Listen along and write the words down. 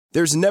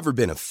There's never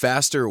been a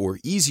faster or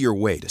easier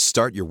way to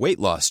start your weight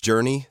loss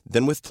journey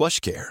than with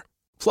PlushCare.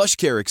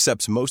 PlushCare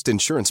accepts most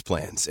insurance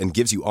plans and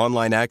gives you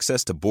online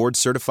access to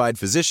board-certified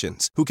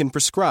physicians who can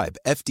prescribe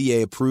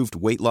FDA-approved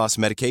weight loss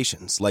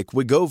medications like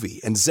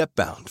Wegovy and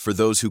Zepbound for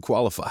those who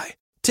qualify.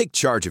 Take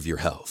charge of your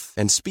health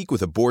and speak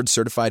with a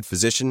board-certified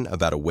physician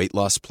about a weight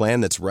loss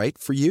plan that's right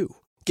for you.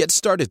 Get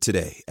started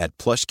today at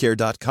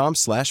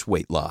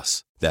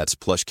plushcare.com/weight-loss. That's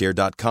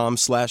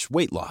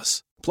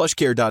plushcare.com/weight-loss.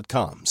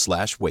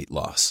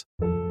 plushcare.com/weight-loss.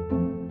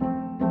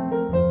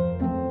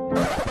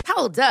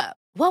 Hold up.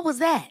 What was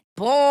that?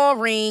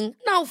 Boring.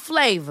 No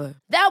flavor.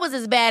 That was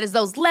as bad as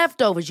those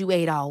leftovers you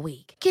ate all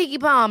week. Keke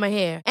Palmer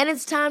here, and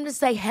it's time to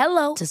say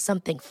hello to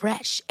something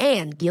fresh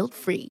and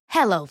guilt-free.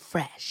 Hello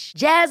Fresh.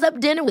 Jazz up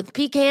dinner with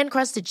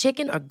pecan-crusted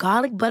chicken or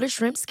garlic butter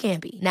shrimp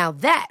scampi. Now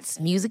that's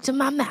music to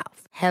my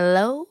mouth.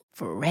 Hello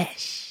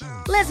Fresh.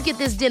 Let's get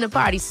this dinner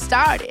party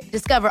started.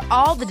 Discover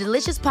all the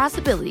delicious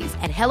possibilities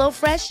at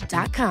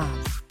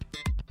hellofresh.com.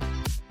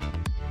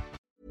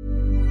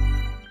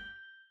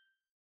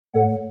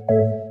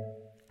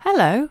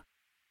 Hello.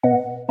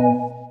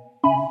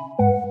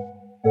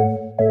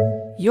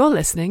 You're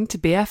listening to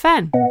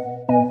BFN.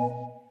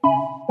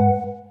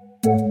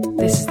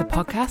 This is the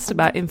podcast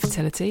about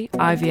infertility,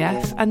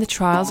 IVF, and the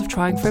trials of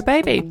trying for a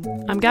baby.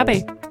 I'm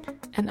Gabby.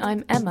 And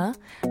I'm Emma,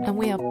 and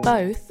we are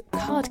both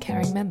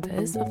card-carrying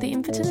members of the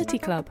Infertility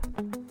Club.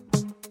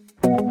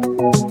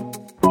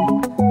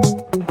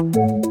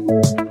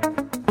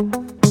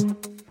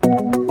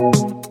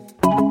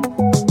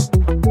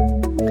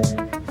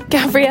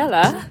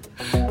 Gabriella.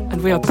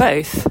 And we are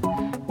both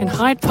in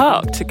Hyde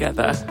Park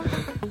together.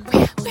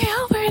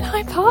 We're in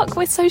Hyde Park.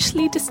 We're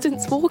socially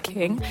distanced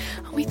walking.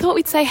 And we thought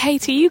we'd say hey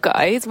to you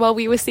guys while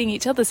we were seeing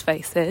each other's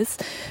faces,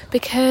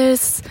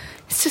 because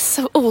it's just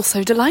so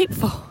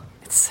delightful.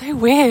 It's so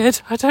weird.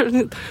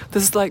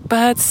 There's like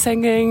birds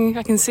singing.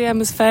 I can see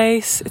Emma's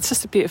face. It's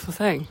just a beautiful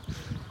thing.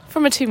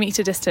 From a 2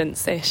 metre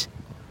distance-ish.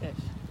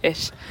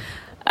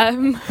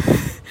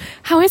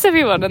 How is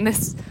everyone on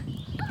this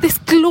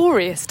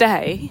glorious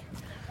day?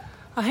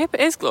 I hope it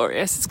is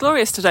glorious. It's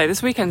glorious today.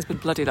 This weekend's been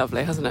bloody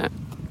lovely, hasn't it?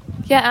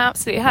 Yeah, it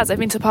absolutely has. I've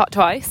been to the park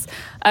twice.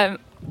 I'm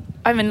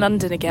in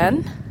London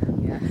again.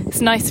 Yes.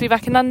 It's nice to be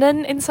back in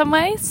London in some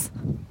ways.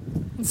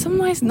 In some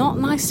ways, not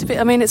nice to be.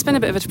 I mean, it's been a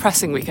bit of a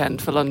depressing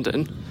weekend for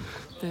London.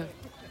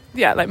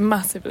 Yeah, like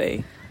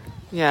massively.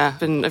 Yeah.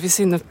 Have you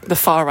seen the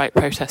far-right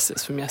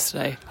protesters from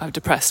yesterday? Have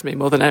depressed me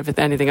more than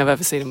anything I've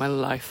ever seen in my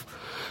life.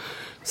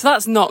 So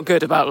that's not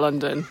good about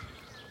London.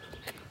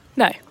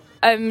 No.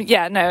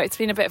 It's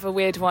been a bit of a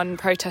weird one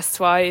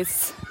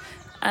protest-wise,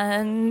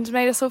 and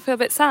made us all feel a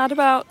bit sad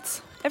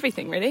about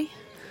everything, really.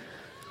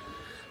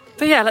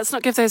 But yeah, let's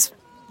not give those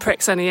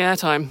pricks any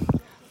airtime.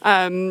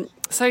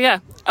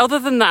 Other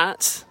than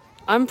that,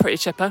 I'm pretty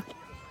chipper.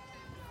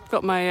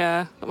 Got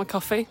my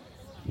coffee.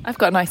 I've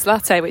got a nice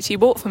latte, which you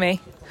bought for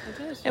me. I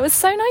did. It was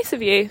so nice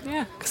of you.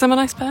 Yeah, because I'm a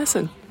nice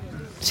person.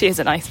 She is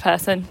a nice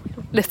person,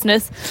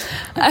 listeners.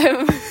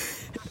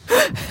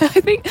 I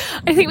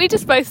think we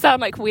just both sound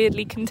like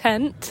weirdly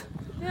content.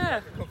 Yeah.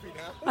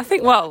 I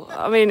think,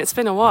 it's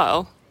been a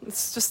while.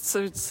 It's just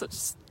such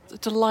a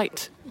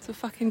delight. It's a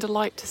fucking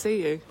delight to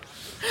see you.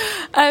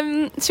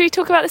 Should we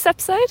talk about this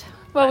episode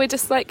while we're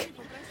just like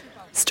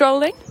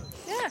strolling?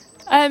 Yeah.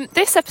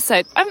 This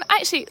episode,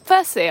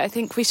 firstly, I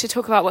think we should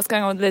talk about what's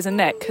going on with Liz and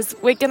Nick, because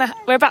we're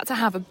about to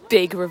have a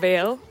big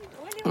reveal.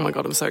 Oh my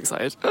god, I'm so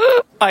excited.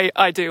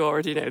 I do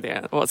already know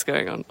what's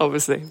going on,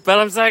 obviously, but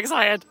I'm so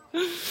excited.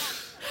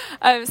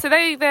 So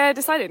they're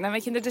deciding, they're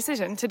making the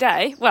decision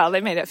today. Well,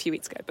 they made it a few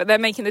weeks ago, but they're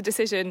making the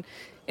decision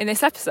in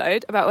this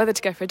episode about whether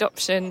to go for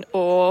adoption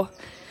or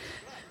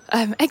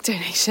egg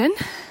donation.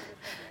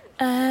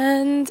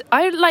 And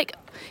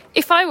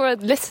if I were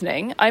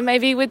listening, I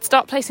maybe would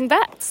start placing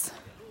bets.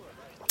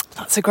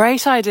 That's a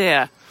great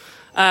idea.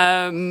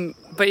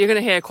 But you're going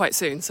to hear quite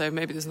soon, so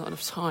maybe there's not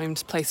enough time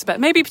to place a bet.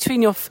 Maybe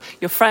between your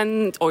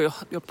friend or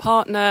your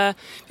partner,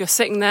 if you're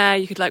sitting there,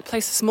 you could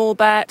place a small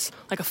bet,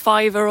 like a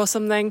 £5 or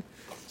something.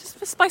 Just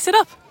spice it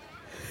up.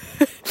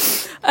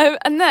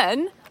 And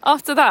then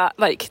after that,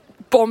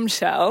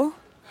 bombshell.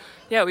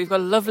 Yeah, we've got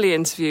a lovely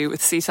interview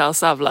with Cital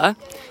Savla,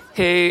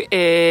 who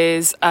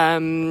is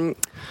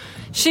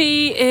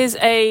she is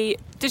a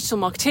digital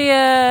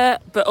marketeer,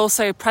 but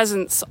also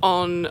presence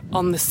on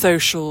the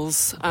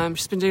socials.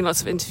 She's been doing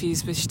lots of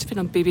interviews, she's been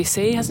on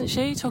BBC, hasn't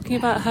she, talking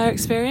about her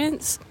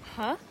experience?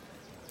 Huh?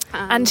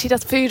 And she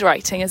does food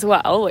writing as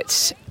well,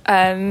 which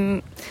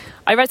I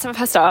read some of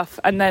her stuff,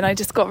 and then I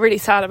just got really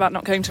sad about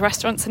not going to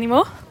restaurants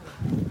anymore.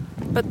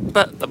 But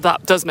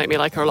that does make me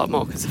like her a lot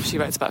more, because if she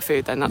writes about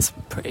food, then that's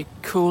pretty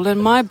cool in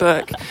my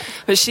book.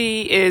 But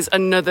she is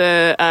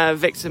another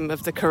victim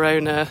of the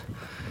corona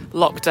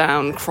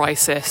lockdown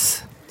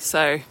crisis.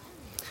 So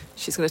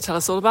she's going to tell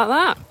us all about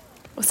that.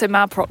 Also,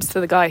 mad props to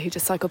the guy who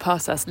just cycled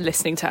past us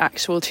listening to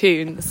actual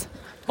tunes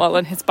while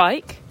on his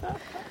bike.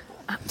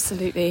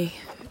 Absolutely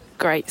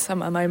great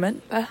summer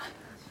moment there.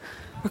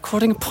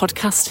 Recording a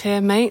podcast here,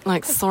 mate.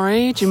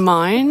 Sorry, do you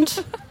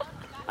mind?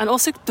 And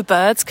also the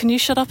birds, can you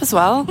shut up as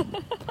well?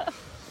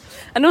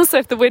 And also,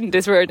 if the wind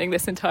is ruining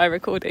this entire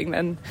recording,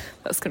 then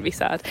that's going to be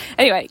sad.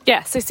 Anyway,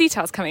 yeah, so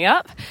CTAL's coming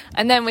up.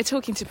 And then we're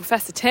talking to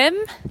Professor Tim.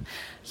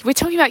 We're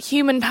talking about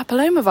human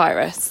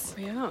papillomavirus.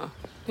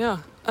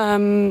 Yeah.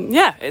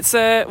 It's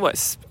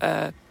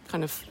a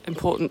kind of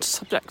important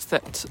subject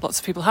that lots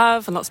of people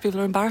have and lots of people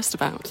are embarrassed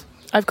about.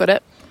 I've got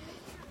it.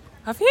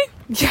 Have you?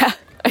 Yeah,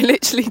 I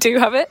literally do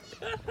have it.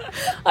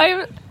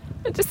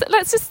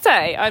 Let's just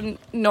say I'm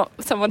not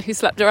someone who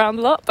slept around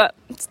a lot, but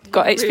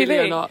got HPV. Really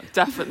are not,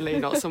 definitely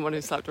not someone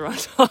who slept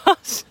around a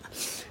lot.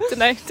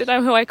 Don't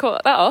know who I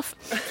caught that off.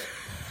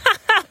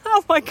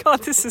 Oh my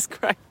God, this is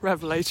great.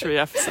 Revelatory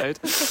episode.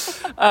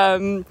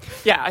 I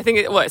think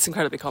it's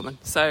incredibly common.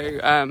 So,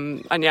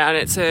 and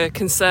it's a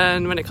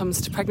concern when it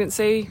comes to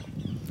pregnancy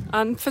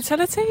and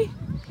fertility.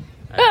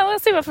 Well,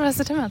 let's see what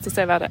Professor Tim has to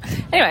say about it.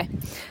 Anyway,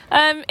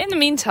 in the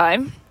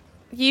meantime,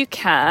 you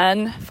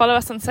can follow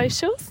us on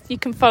socials. You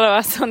can follow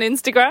us on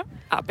Instagram.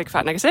 At Big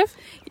Fat Negative.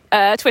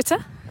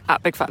 Twitter.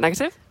 At Big Fat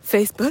Negative.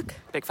 Facebook.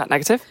 Big Fat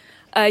Negative.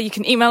 You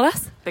can email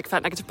us.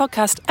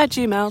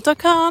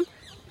 bigfatnegativepodcast@gmail.com.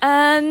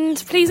 And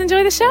please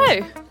enjoy the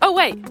show. Oh,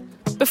 wait.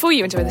 Before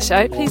you enjoy the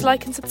show, please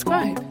like and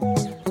subscribe.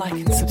 Like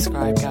and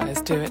subscribe,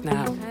 guys. Do it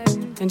now.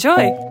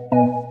 Enjoy.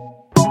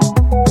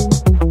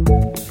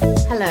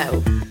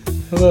 Hello.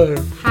 Hello.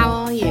 How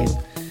are you?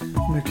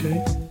 I'm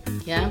okay.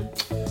 Yeah?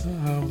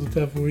 How the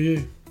devil are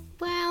you?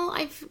 Well,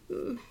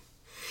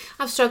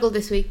 I've struggled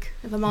this week,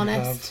 if I'm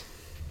honest.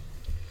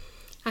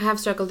 I have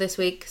struggled this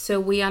week. So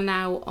we are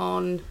now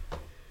on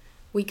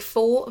week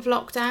 4 of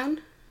lockdown.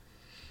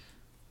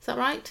 Is that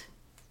right?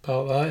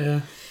 About that,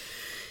 yeah.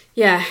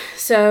 Yeah,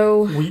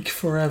 so... Week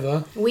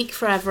forever of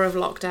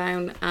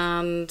lockdown,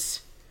 and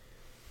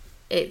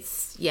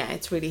it's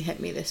really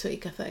hit me this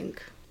week, I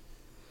think.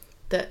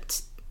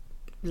 That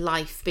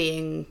life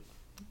being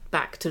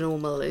back to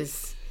normal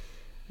is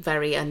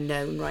very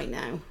unknown right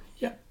now.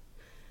 Yeah.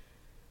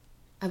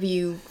 Have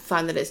you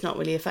found that it's not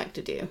really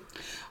affected you?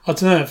 I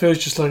don't know, it feels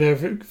just like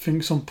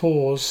everything's on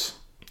pause.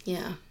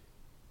 Yeah.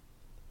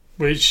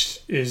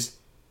 Which is,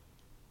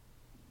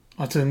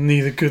 I don't know,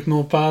 neither good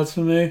nor bad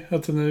for me. I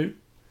don't know.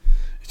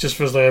 It just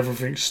feels like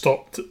everything's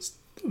stopped.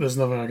 There's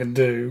nothing I can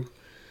do.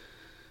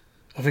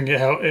 I think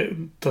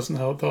it doesn't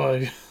help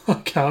that I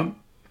can't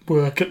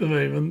work at the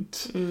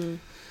moment.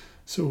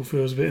 So it all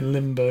feels a bit in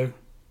limbo.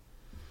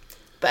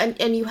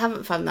 But and you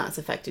haven't found that's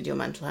affected your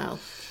mental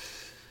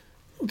health?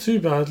 Not too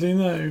badly,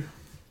 no.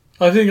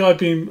 I think I'm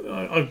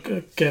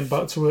getting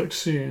back to work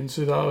soon,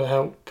 so that'll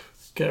help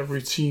get a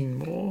routine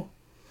more.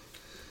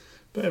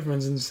 But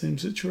everyone's in the same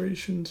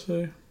situation,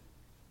 so...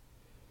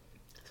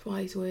 It's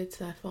wise words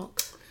there,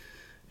 Fox.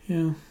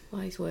 Yeah.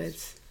 Wise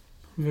words.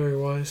 Very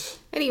wise.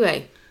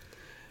 Anyway,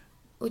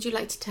 would you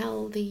like to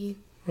tell the...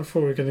 I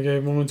thought we were going to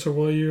go more into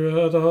why you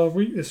had a hard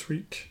week this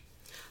week.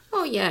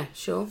 Oh, yeah,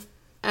 sure.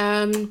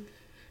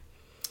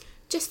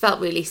 Just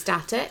felt really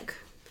static.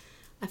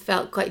 I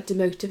felt quite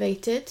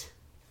demotivated.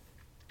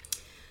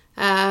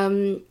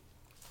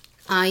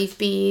 I've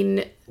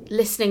been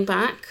listening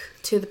back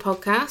to the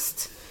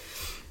podcast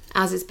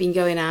as it's been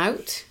going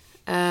out,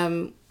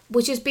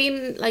 which has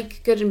been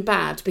like good and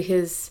bad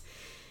because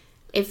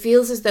it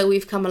feels as though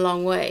we've come a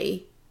long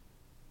way.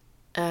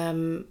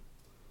 I've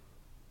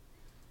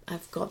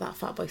got that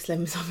Fatboy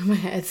Slim song in my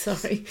head,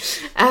 sorry.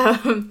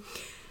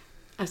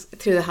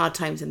 Through the hard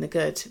times and the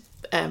good.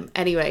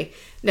 Anyway,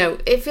 no,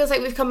 it feels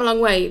like we've come a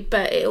long way,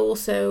 but it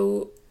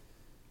also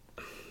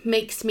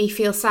makes me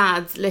feel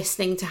sad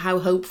listening to how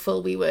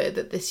hopeful we were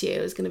that this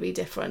year was going to be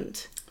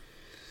different.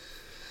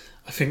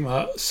 I think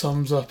that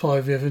sums up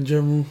IVF in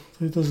general,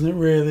 doesn't it,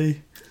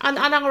 really? And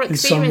our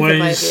experience in some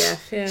ways, of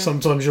IVF, yeah.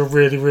 Sometimes you're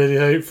really, really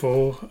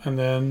hopeful, and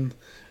then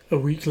a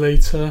week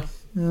later...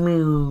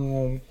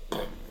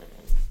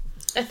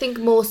 I think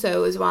more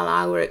so as well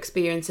our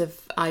experience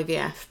of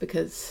IVF,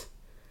 because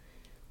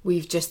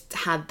we've just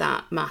had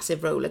that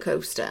massive roller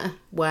coaster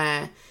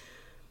where,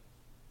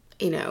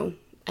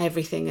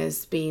 everything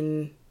has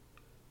been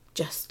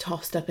just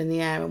tossed up in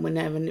the air and we're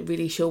never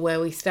really sure where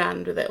we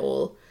stand with it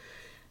all.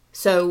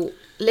 So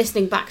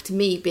listening back to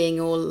me being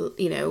all,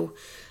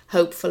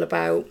 hopeful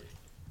about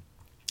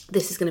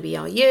this is going to be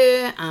our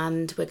year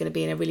and we're going to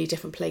be in a really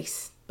different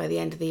place by the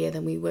end of the year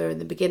than we were in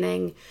the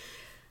beginning.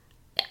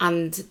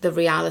 And the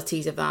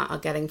realities of that are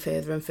getting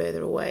further and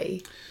further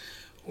away.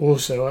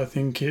 Also, I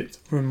think it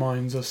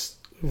reminds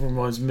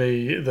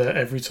me that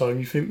every time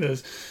you think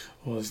there's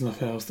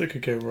nothing else that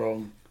could go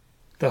wrong.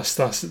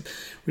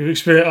 We've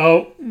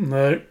experienced,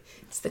 no.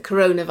 It's the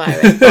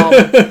coronavirus bomb.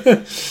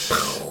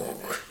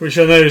 Which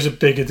I know is a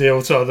bigger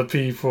deal to other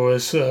people,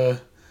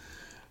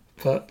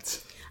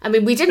 but... I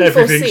mean, we didn't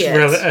foresee it.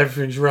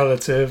 Everything's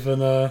relative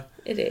and...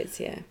 It is,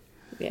 yeah.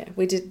 Yeah,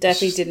 we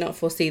definitely did not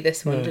foresee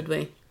this one, did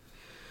we?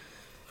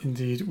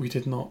 Indeed, we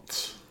did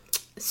not.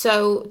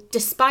 So,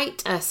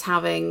 despite us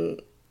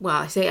having,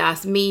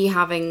 me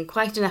having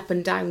quite an up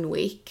and down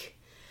week,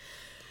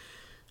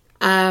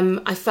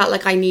 I felt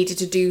like I needed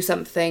to do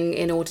something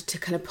in order to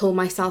kind of pull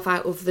myself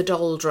out of the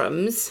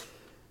doldrums.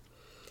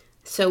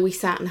 So we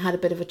sat and had a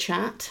bit of a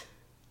chat.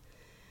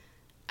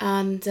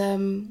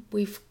 And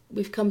we've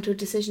come to a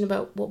decision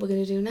about what we're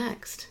going to do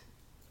next.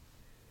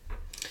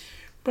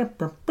 We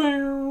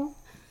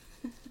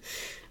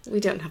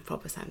don't have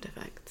proper sound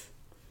effects.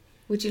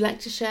 Would you like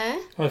to share?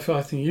 I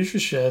think you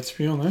should share, to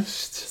be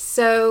honest.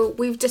 So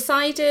we've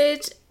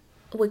decided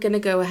we're going to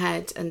go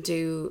ahead and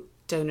do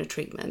donor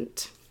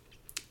treatment.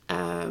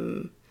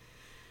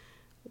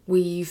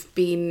 We've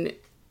been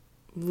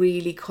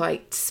really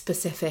quite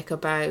specific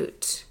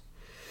about,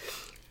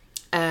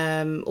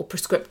 or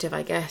prescriptive,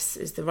 I guess,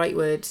 is the right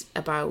word,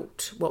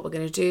 about what we're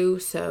going to do.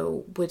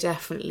 So we're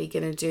definitely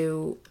going to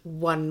do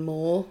one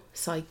more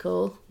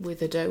cycle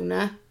with a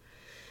donor.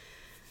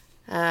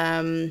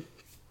 And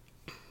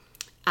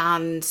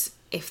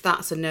if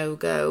that's a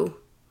no-go,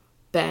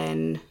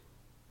 then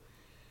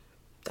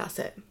that's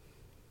it.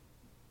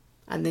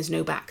 And there's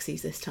no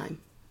backsies this time,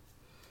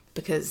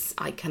 because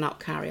I cannot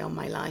carry on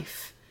my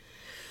life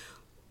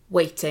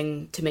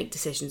waiting to make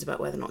decisions about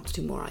whether or not to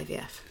do more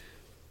IVF.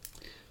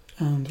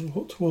 And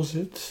what was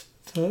it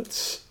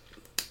that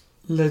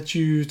led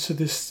you to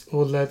this,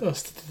 or led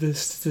us to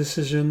this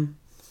decision?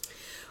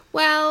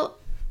 Well,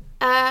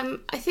 I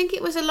think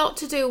it was a lot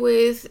to do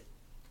with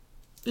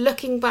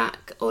looking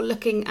back, or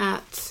looking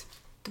at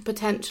the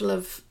potential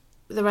of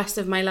the rest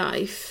of my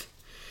life,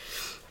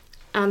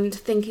 and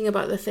thinking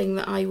about the thing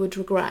that I would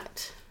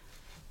regret,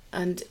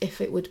 and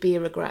if it would be a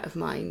regret of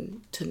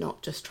mine to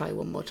not just try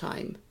one more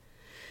time.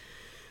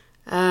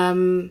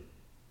 And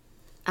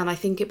I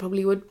think it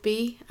probably would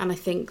be. And I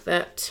think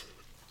that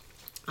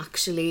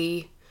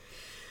actually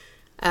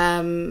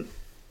I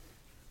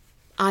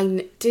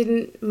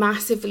didn't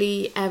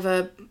massively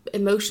ever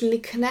emotionally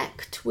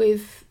connect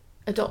with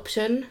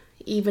adoption,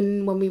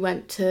 even when we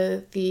went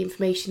to the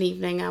information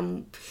evening.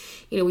 And,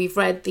 you know, we've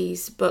read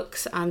these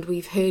books and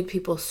we've heard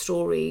people's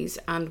stories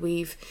and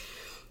we've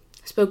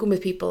spoken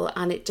with people,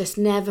 and it just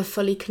never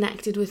fully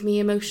connected with me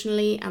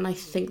emotionally. And I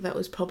think that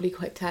was probably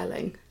quite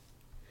telling.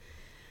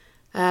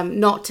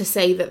 Not to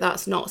say that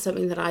that's not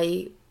something that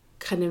I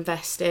can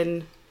invest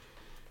in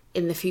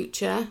the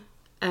future,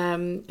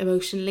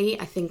 emotionally.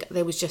 I think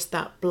there was just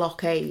that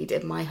blockade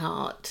in my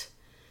heart.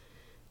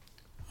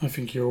 I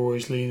think you're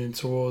always leaning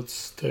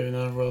towards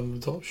donor rather than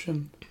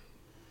adoption.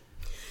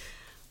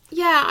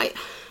 Yeah,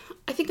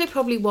 I think I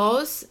probably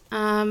was.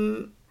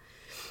 And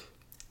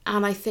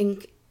I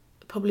think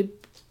probably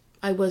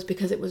I was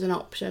because it was an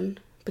option,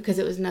 because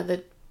it was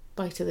another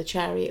bite of the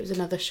cherry. It was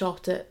another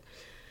shot at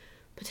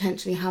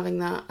potentially having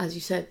that, as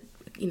you said,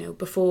 you know,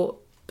 before,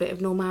 bit of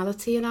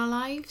normality in our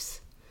lives.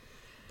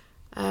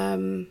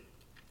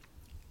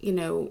 You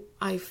know,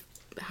 I've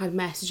had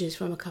messages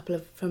from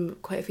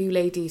quite a few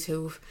ladies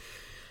who've,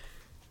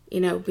 you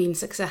know, been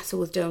successful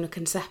with donor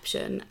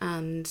conception,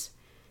 and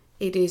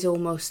it is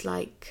almost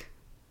like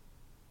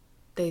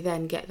they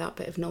then get that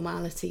bit of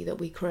normality that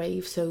we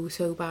crave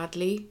so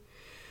badly.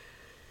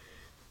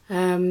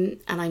 And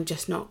I'm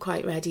just not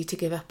quite ready to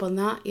give up on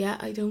that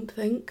yet, I don't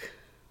think.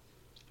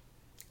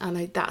 And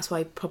that's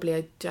why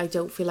probably I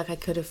don't feel like I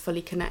could have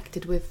fully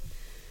connected with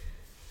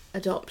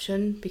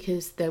adoption,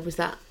 because there was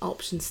that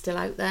option still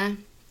out there.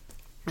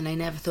 And I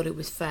never thought it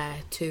was fair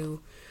to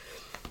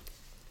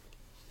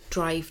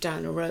drive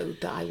down a road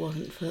that I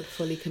wasn't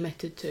fully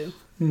committed to.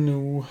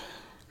 No.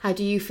 How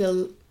do you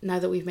feel now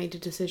that we've made a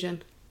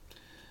decision?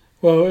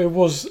 Well, it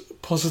was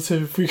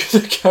positive if we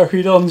could have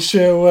carried on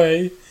straight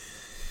away.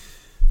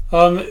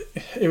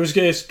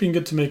 It's been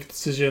good to make a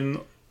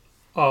decision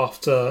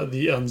after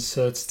the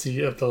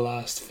uncertainty of the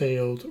last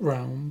failed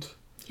round.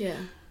 Yeah.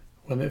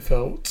 When it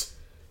felt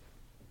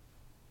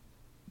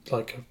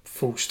like a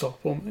full stop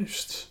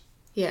almost.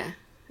 Yeah,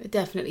 it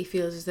definitely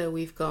feels as though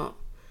we've got,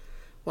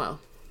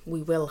 well,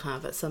 we will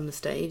have at some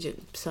stage, at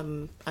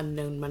some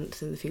unknown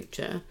months in the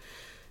future,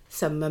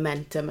 some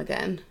momentum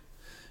again.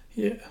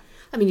 Yeah.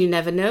 I mean, you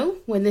never know.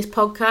 When this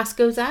podcast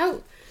goes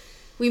out,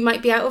 we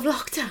might be out of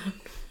lockdown.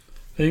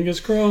 Fingers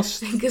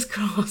crossed. Fingers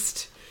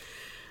crossed.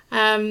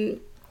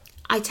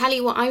 I tell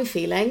you what I'm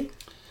feeling.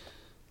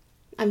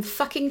 I'm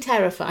fucking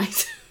terrified.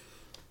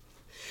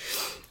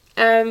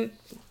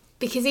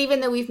 Because even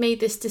though we've made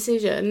this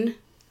decision,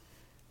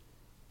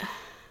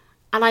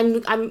 and I'm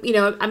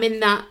in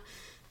that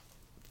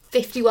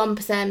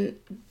 51%,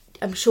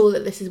 I'm sure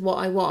that this is what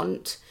I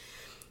want,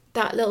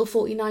 that little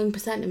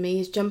 49% of me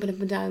is jumping up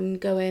and down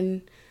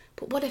going,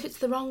 but what if it's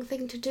the wrong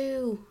thing to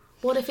do?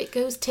 What if it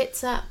goes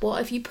tits up?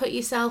 What if you put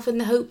yourself in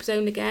the hope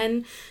zone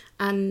again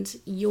and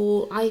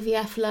your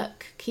IVF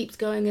luck keeps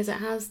going as it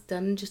has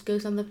done and just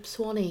goes on the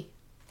Swanee?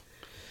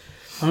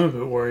 I'm a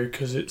bit worried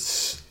because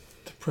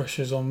the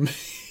pressure's on me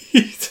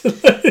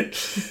to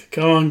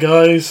come on,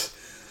 guys.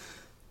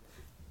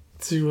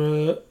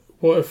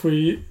 What if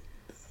we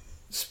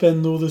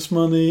spend all this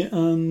money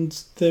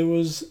and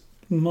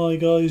my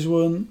guys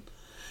weren't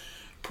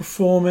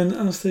performing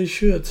as they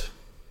should?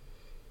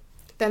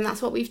 Then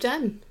that's what we've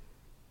done.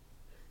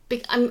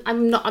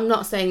 I'm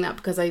not saying that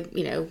because I'm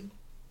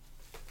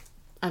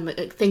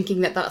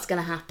thinking that that's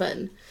going to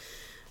happen.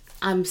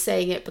 I'm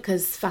saying it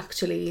because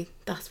factually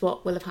that's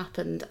what will have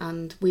happened,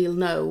 and we'll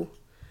know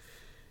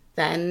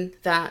then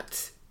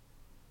that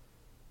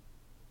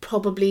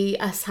probably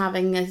us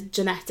having a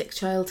genetic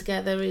child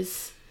together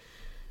is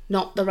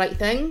not the right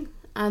thing.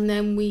 And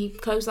then we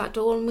close that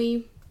door and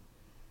we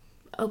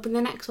open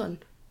the next one.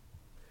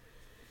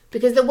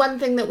 Because the one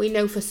thing that we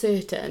know for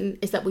certain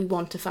is that we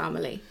want a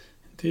family.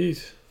 Indeed.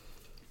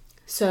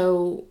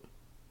 So,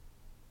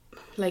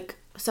 like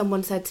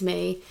someone said to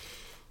me,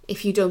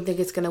 if you don't think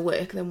it's going to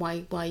work, then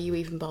why are you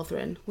even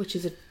bothering? Which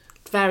is a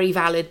very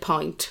valid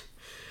point.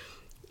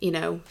 You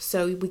know,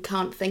 so we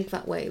can't think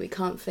that way. We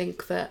can't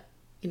think that,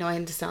 you know, I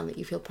understand that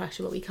you feel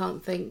pressure, but we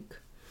can't think,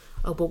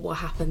 oh, but what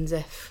happens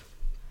if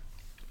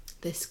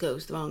this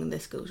goes wrong and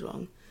this goes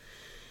wrong?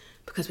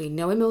 Because we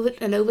know I'm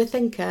an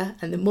overthinker,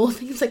 and the more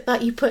things like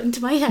that you put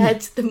into my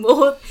head, the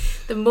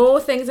more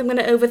things I'm going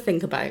to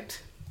overthink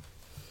about.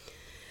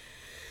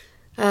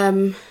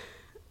 And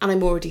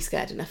I'm already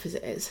scared enough as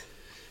it is.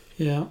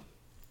 Yeah,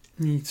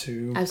 me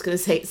too. I was going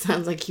to say, it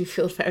sounds like you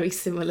feel very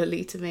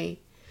similarly to me.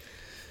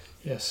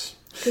 Yes.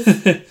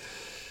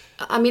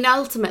 I mean,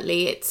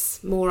 ultimately,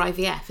 it's more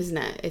IVF, isn't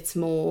it? It's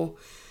more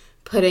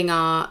putting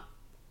our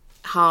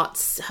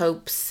hearts,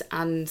 hopes,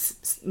 and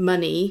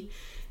money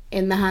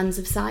in the hands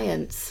of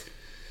science.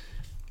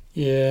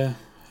 Yeah,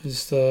 I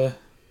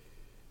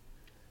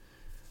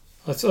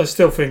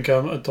still think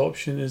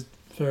adoption is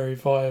very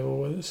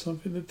viable, and it's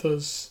something that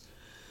does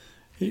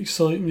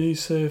excite me.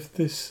 So if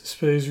this, I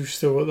suppose we've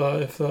still got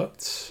that. If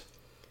that's,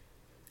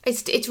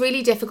 it's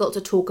really difficult to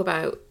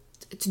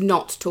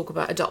not talk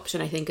about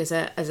adoption. I think as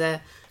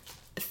a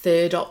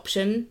third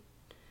option,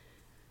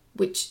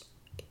 which,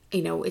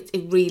 you know, it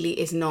really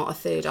is not a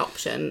third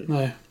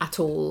option at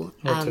all.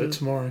 I'll do it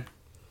tomorrow.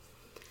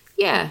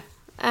 Yeah.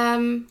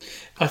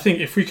 I think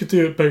if we could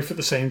do it both at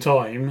the same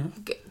time,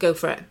 go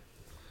for it.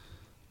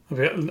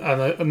 And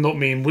I not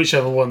mean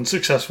whichever one's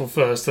successful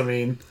first. I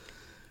mean,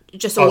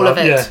 just all of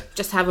it. Yeah.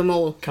 Just have them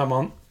all. Come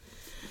on.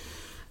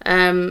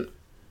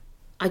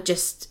 I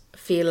just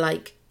feel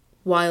like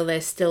while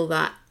there's still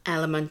that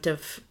element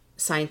of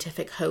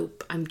scientific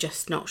hope, I'm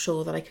just not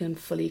sure that I can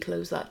fully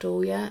close that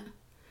door yet.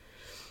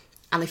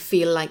 And I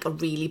feel like a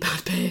really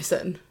bad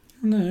person.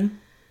 No.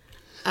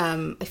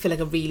 I feel like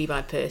a really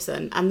bad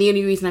person. And the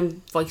only reason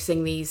I'm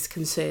voicing these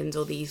concerns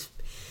or these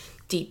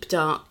deep,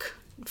 dark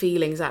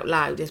feelings out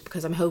loud is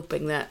because I'm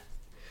hoping that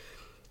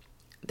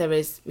there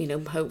is, you know,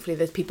 hopefully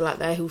there's people out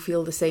there who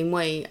feel the same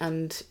way,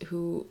 and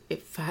who,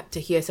 if I had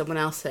to hear someone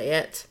else say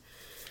it,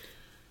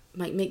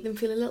 might make them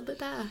feel a little bit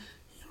better.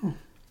 Oh.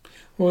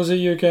 What was it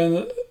you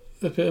again,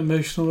 a bit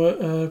emotional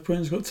at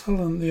Britain's Got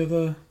Talent the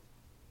other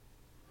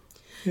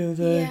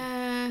day?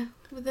 Yeah,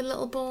 with the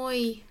little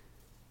boy.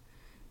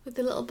 With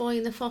the little boy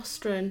in the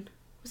fostering.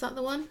 Was that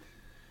the one?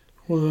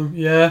 All of them,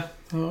 yeah.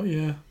 Oh,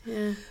 yeah.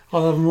 Yeah.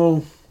 I'll have them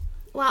all.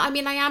 Well, I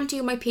mean, I am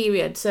due my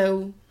period,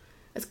 so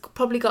it's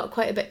probably got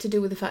quite a bit to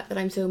do with the fact that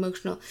I'm so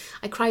emotional.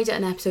 I cried at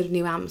an episode of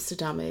New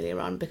Amsterdam earlier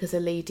on because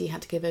a lady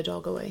had to give her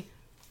dog away.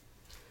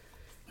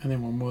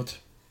 Anyone would.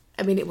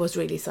 I mean, it was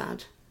really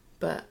sad,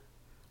 but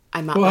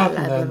I'm at what that happened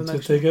level then? of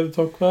emotion. Did they get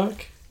the dog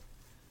back?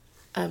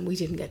 We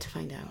didn't get to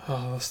find out.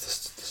 Oh,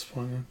 that's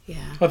disappointing.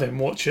 Yeah. I don't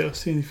watch it.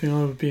 That's the only thing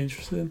I would be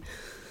interested in.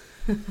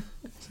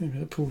 Something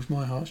that pulls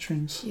my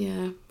heartstrings.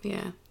 Yeah,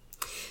 yeah.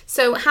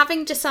 So,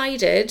 having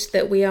decided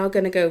that we are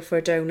going to go for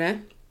a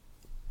donor,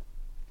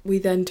 we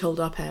then told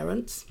our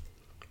parents,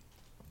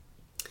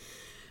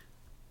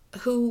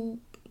 who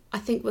I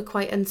think were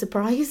quite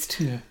unsurprised.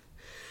 Yeah.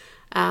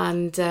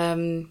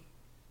 And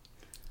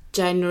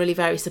generally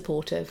very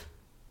supportive.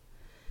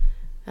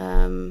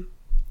 In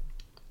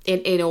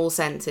all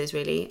senses,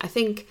 really. I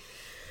think,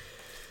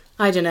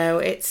 I don't know,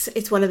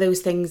 it's one of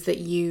those things that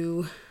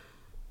you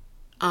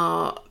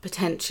are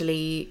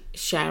potentially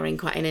sharing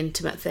quite an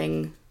intimate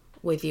thing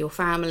with your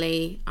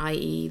family,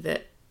 i.e.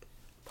 that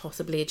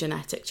possibly a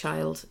genetic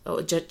child,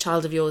 or a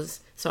child of yours,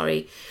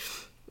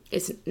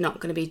 is not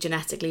going to be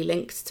genetically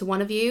linked to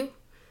one of you.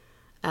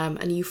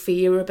 And you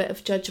fear a bit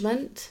of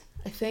judgment,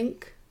 I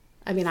think.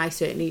 I mean, I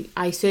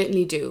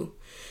certainly do.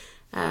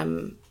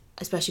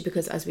 Especially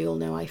because, as we all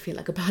know, I feel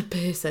like a bad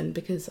person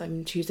because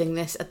I'm choosing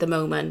this at the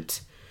moment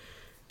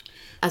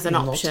as an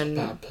option.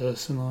 Not a bad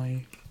person, are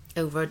you?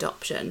 Over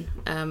adoption.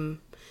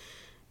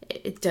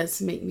 It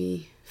does make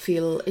me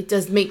feel, it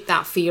does make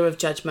that fear of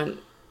judgment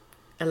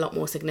a lot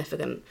more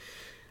significant.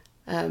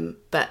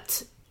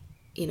 But,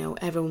 you know,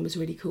 everyone was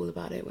really cool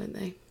about it, weren't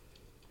they?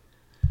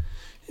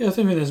 Yeah, I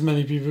don't think there's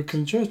many people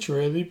can judge,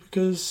 really,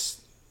 because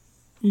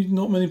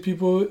not many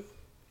people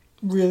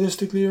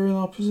realistically are in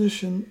our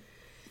position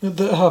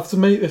that have to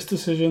make this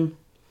decision.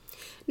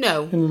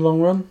 No. In the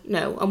long run.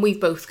 No, and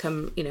we've both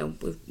come, you know,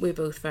 we're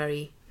both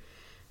very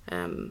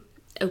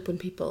open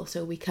people,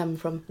 so we come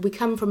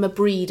from a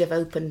breed of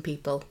open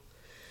people.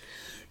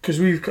 Because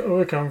we're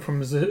coming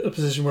from a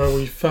position where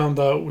we found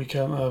out we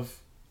can't have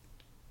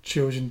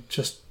children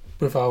just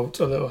without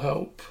a little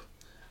help,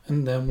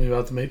 and then we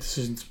had to make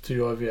decisions to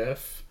do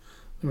IVF,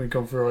 and we've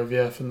gone for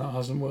IVF, and that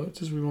hasn't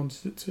worked as we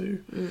wanted it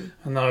to,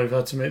 and now we've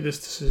had to make this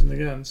decision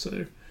again.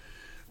 So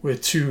we're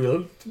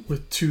too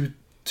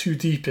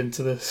deep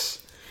into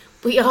this.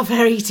 We are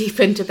very deep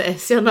into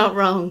this. You're not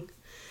wrong.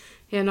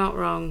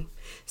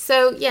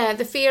 So, yeah,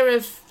 the fear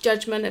of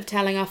judgment of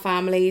telling our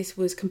families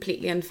was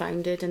completely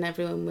unfounded and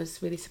everyone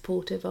was really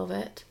supportive of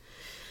it.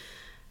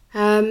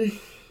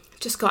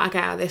 Just got to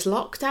get out of this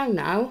lockdown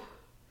now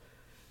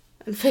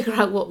and figure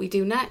out what we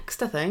do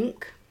next, I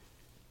think.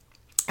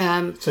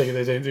 Take it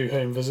they don't do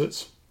home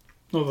visits.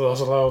 Not that that's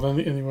allowed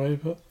anyway,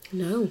 but...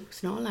 No,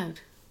 it's not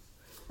allowed.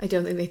 I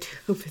don't think they do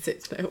home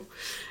visits, no.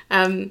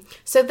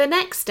 So the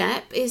next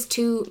step is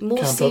to more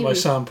Can't put my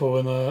sample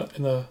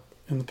in the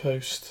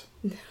post.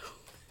 No.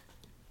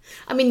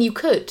 I mean, you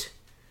could,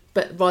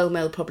 but Royal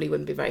Mail probably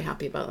wouldn't be very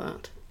happy about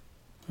that.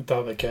 I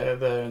doubt they get it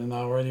there in an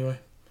hour anyway.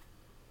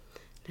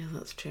 No,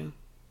 that's true.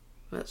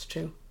 That's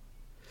true.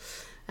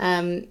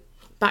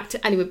 Back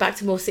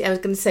to more. I was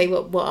going to say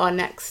what our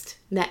next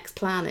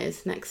plan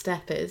is. Next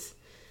step is.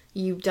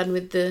 You done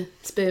with the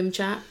sperm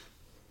chat?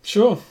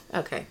 Sure.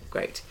 Okay,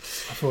 great.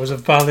 I thought it was a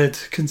valid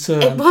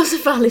concern. It was a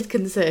valid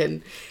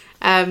concern.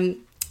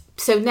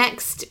 So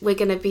next we're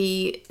going to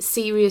be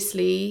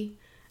seriously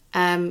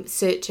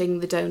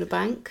searching the donor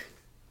bank,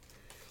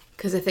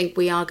 because I think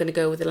we are going to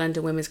go with the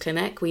London Women's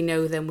Clinic. We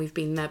know them. We've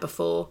been there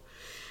before.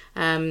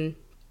 And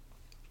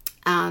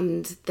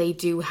they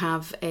do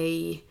have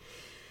a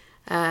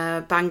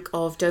bank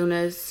of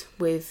donors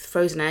with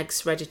frozen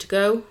eggs ready to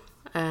go,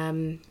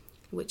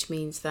 which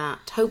means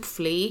that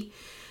hopefully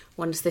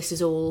once this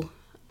is all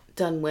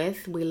done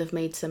with, we'll have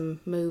made some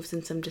moves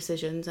and some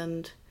decisions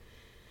and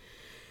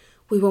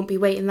we won't be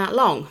waiting that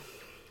long.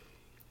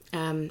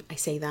 I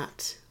say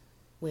that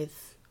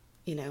with,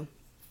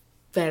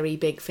 very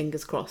big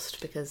fingers crossed,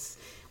 because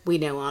we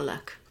know our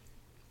luck.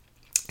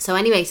 So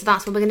anyway, so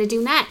that's what we're going to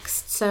do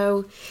next.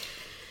 So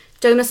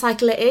donor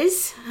cycle it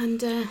is, and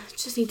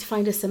just need to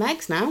find us some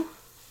eggs now.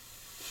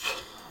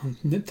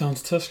 Nip down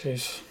to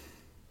Tesco's.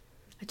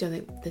 I don't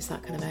think there's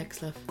that kind of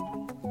eggs, love.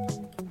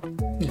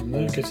 Yeah,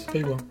 no, go to the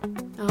big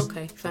one. Oh,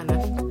 okay, fair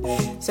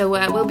enough. So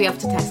we'll be off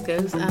to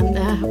Tesco's,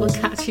 and we'll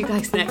catch you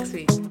guys next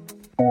week.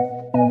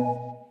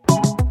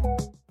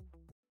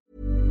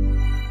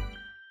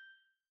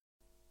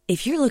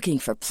 If you're looking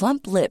for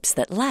plump lips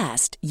that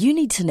last, you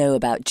need to know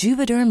about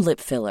Juvederm lip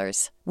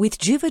fillers. With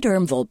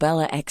Juvederm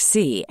Volbella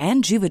XC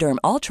and Juvederm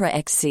Ultra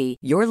XC,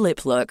 your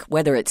lip look,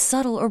 whether it's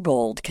subtle or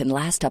bold, can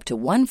last up to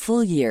 1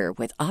 full year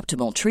with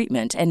optimal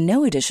treatment and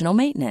no additional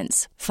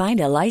maintenance. Find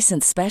a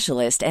licensed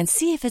specialist and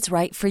see if it's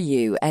right for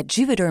you at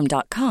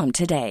Juvederm.com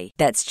today.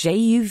 That's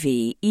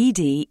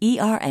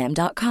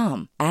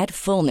JUVEDERM.com. Add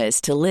fullness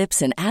to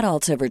lips in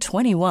adults over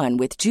 21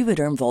 with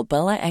Juvederm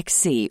Volbella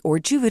XC or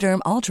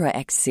Juvederm Ultra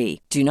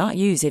XC. Do not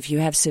use if you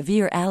have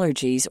severe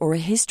allergies or a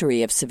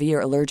history of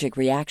severe allergic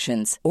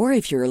reactions, or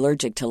if you're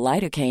allergic to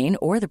lidocaine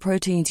or the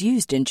proteins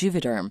used in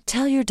Juvederm.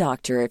 Tell your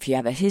doctor if you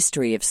have a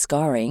history of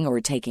scarring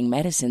or taking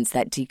medicines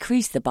that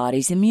decrease the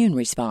body's immune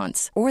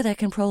response or that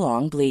can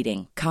prolong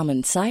bleeding.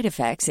 Common side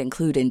effects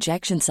include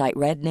injection site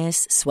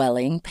redness,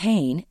 swelling,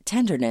 pain,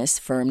 tenderness,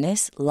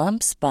 firmness,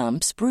 lumps,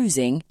 bumps,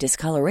 bruising,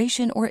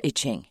 discoloration, or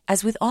itching.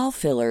 As with all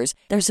fillers,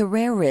 there's a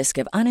rare risk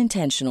of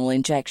unintentional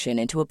injection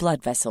into a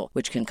blood vessel,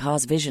 which can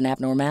cause vision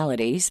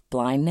abnormalities,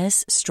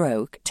 blindness,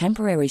 stroke,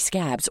 temporary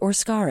scabs, or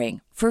scarring.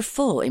 For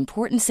full,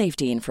 important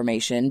safety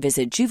information,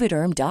 visit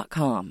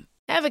Juvederm.com.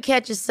 Ever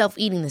catch yourself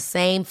eating the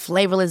same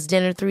flavorless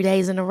dinner 3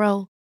 days in a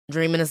row?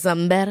 Dreaming of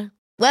something better?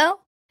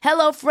 Well,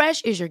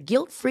 HelloFresh is your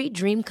guilt-free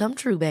dream come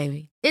true,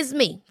 baby. It's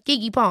me,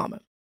 Keke Palmer.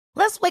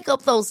 Let's wake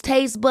up those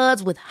taste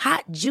buds with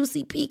hot,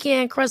 juicy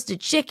pecan-crusted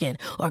chicken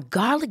or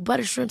garlic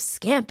butter shrimp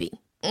scampi.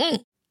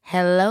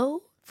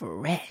 Hello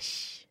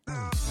Fresh.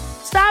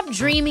 Stop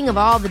dreaming of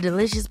all the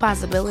delicious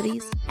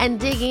possibilities and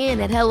dig in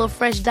at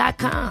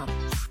HelloFresh.com.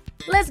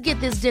 Let's get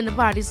this dinner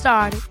party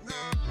started.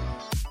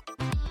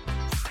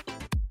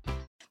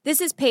 This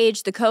is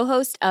Paige, the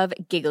co-host of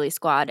Giggly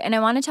Squad, and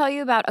I want to tell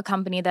you about a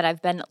company that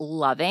I've been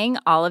loving,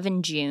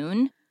 Olive &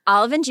 June.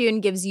 Olive &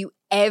 June gives you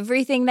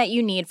everything that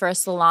you need for a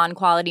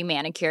salon-quality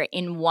manicure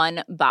in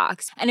one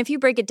box. And if you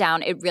break it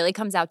down, it really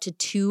comes out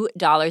to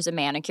 $2 a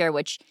manicure,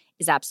 which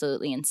is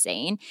absolutely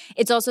insane.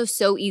 It's also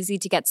so easy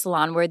to get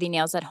salon-worthy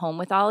nails at home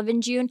with Olive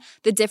 & June.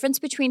 The difference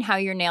between how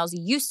your nails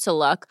used to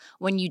look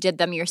when you did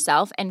them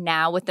yourself and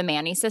now with the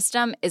Mani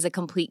system is a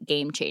complete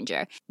game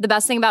changer. The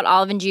best thing about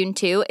Olive & June,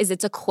 too, is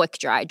it's a quick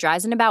dry.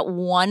 Dries in about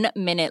 1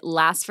 minute,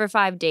 lasts for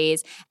 5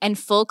 days, and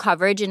full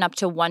coverage in up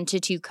to 1 to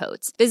 2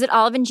 coats. Visit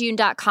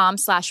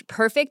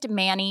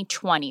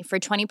oliveandjune.com/perfectmani20 for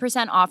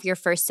 20% off your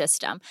first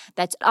system.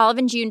 That's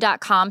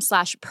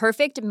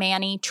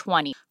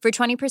oliveandjune.com/perfectmani20 for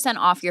 20%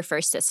 off your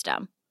first system.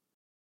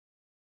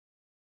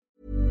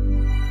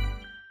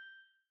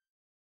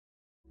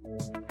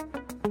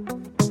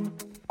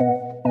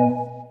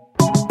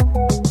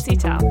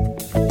 Sital,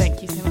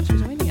 thank you so much for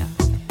joining us.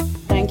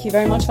 Thank you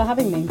very much for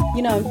having me.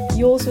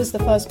 Yours was the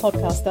first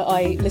podcast that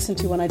I listened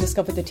to when I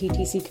discovered the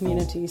TTC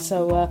community,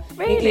 so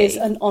Really? It is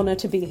an honour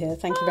to be here.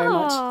 Thank you very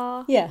much.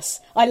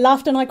 Yes, I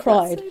laughed and I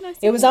cried. so nice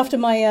to It was hear. after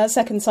my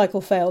second cycle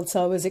failed,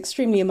 so I was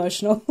extremely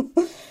emotional,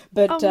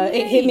 but Oh,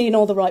 it hit me in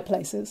all the right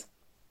places.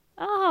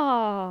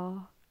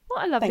 Oh,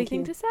 What a lovely Thank thing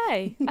you. to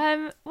say.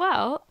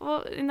 Well,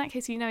 in that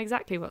case, you know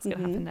exactly what's going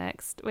to happen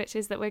next, which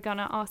is that we're going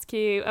to ask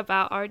you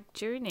about our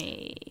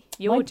journey.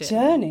 My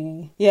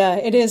journey. Yeah,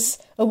 it is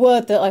a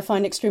word that I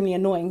find extremely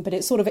annoying, but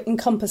it sort of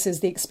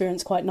encompasses the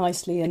experience quite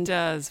nicely. And it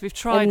does. We've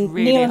tried and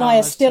really Neil and I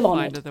hard are still to on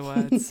find it. other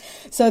words.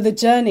 So the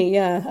journey,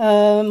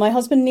 yeah. My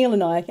husband Neil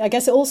and I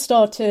guess it all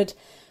started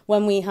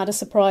when we had a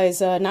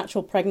surprise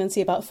natural pregnancy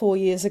about 4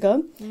 years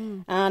ago.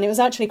 And it was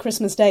actually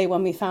Christmas Day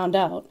when we found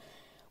out,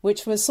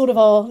 which was sort of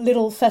our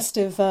little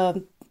festive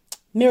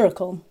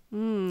miracle.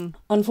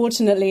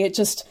 Unfortunately,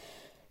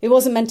 it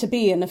wasn't meant to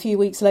be. And a few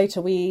weeks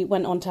later, we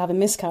went on to have a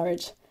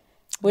miscarriage,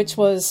 which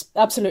was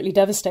absolutely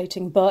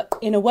devastating. But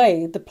in a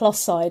way, the plus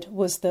side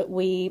was that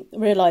I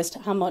realised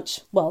how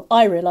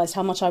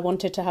much I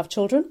wanted to have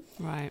children.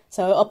 Right.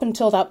 So up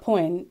until that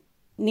point,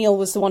 Neil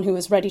was the one who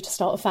was ready to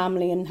start a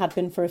family and had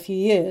been for a few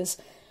years.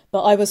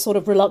 But I was sort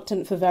of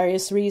reluctant for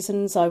various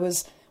reasons. I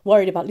was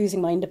worried about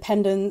losing my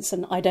independence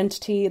and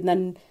identity, and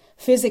then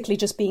physically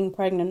just being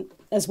pregnant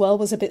as well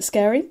was a bit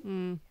scary.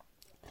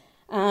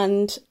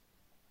 And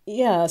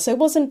yeah, so it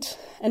wasn't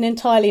an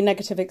entirely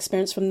negative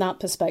experience from that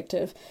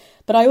perspective.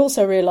 But I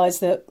also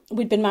realised that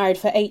we'd been married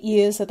for 8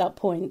 years at that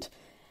point,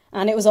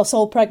 and it was our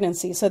sole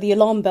pregnancy, so the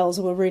alarm bells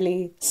were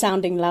really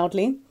sounding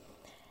loudly.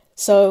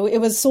 So it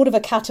was sort of a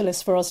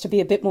catalyst for us to be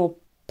a bit more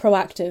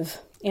proactive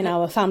in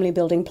our family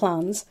building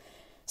plans.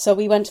 So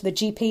we went to the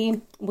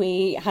GP,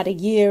 we had a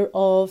year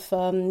of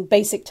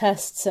basic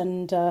tests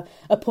and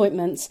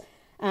appointments,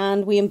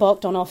 and we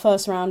embarked on our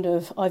first round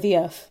of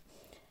IVF.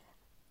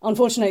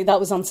 Unfortunately, that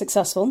was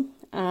unsuccessful,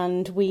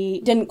 and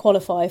we didn't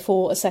qualify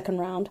for a second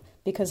round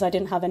because I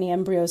didn't have any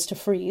embryos to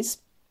freeze.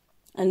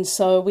 And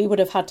so we would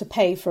have had to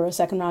pay for a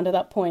second round at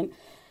that point.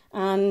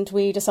 And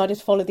we decided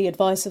to follow the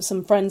advice of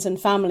some friends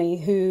and family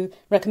who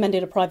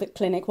recommended a private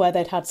clinic where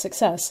they'd had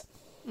success.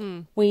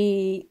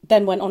 We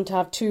then went on to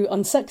have 2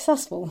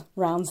 unsuccessful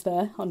rounds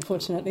there,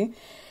 unfortunately.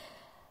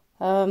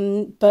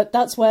 But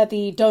that's where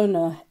the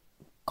donor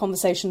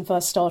conversation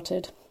first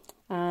started,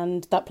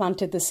 and that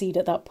planted the seed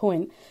at that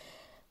point.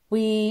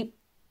 We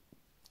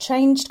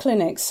changed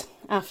clinics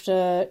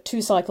after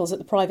 2 cycles at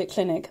the private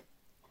clinic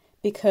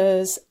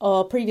because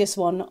our previous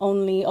one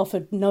only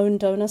offered known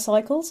donor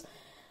cycles,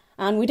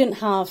 and we didn't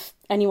have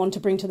anyone to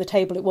bring to the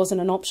table. It wasn't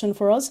an option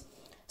for us.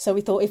 So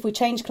we thought if we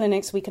change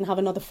clinics, we can have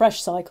another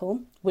fresh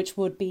cycle, which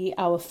would be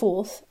our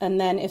 4th. And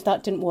then if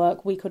that didn't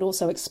work, we could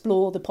also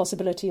explore the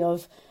possibility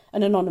of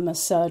an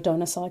anonymous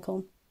donor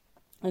cycle.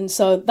 And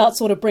so that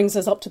sort of brings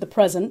us up to the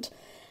present.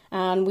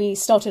 And we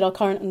started our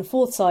current and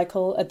 4th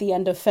cycle at the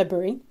end of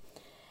February.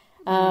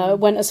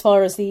 Went as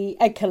far as the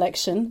egg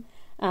collection.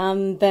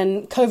 And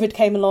then COVID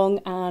came along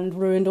and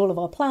ruined all of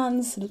our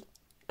plans,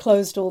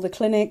 closed all the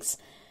clinics,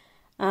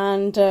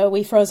 and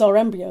we froze our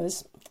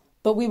embryos.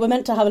 But we were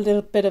meant to have a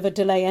little bit of a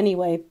delay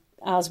anyway,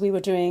 as we were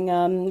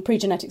doing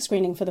pre-genetic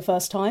screening for the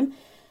first time.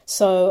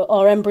 So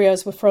our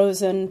embryos were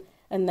frozen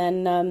and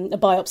then a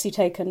biopsy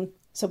taken.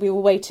 So we were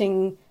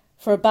waiting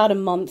for about a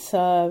month,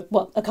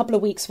 a couple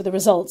of weeks for the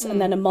results, and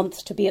then a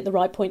month to be at the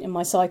right point in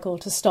my cycle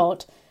to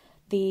start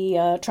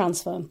the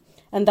transfer.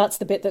 And that's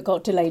the bit that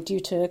got delayed due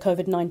to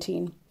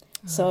COVID-19.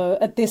 So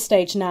at this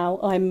stage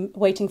now, I'm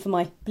waiting for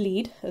my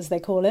bleed, as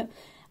they call it.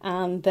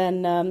 And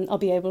then I'll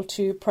be able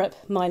to prep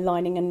my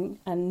lining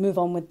and move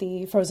on with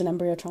the frozen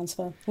embryo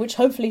transfer, which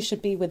hopefully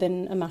should be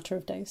within a matter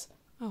of days.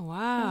 Oh,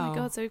 wow. Oh my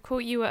God, so we've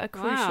caught you at a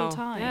crucial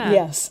time. Yeah.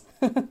 Yes.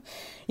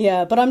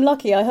 Yeah, but I'm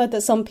lucky. I heard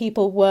that some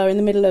people were in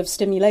the middle of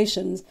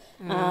stimulations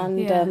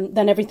and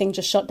then everything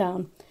just shut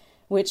down,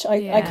 which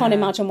I can't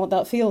imagine what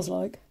that feels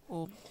like.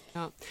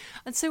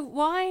 And so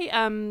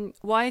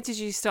why did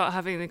you start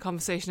having the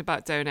conversation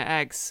about donor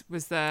eggs?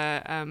 Was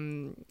there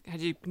had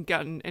you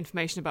gotten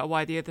information about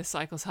why the other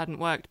cycles hadn't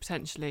worked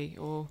potentially,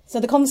 or? So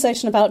the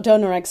conversation about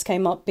donor eggs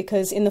came up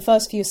because in the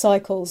first few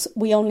cycles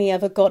we only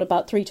ever got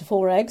about 3 to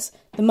 4 eggs.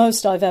 The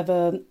most I've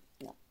ever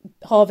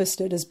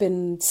harvested has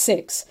been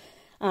 6,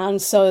 and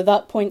so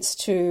that points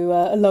to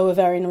a low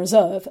ovarian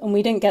reserve, and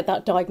we didn't get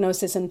that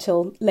diagnosis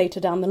until later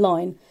down the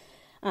line.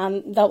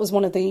 And that was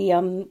one of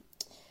the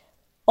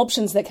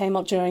options that came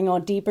up during our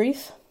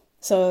debrief.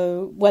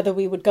 So whether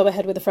we would go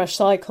ahead with a fresh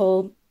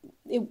cycle,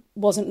 it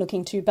wasn't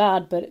looking too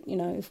bad, but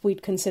if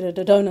we'd considered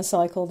a donor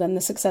cycle, then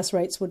the success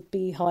rates would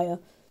be higher.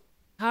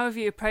 How have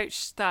you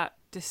approached that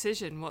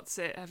decision?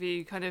 Have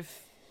you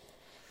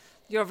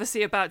you're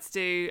obviously about to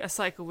do a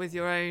cycle with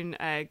your own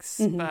eggs,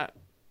 but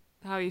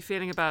how are you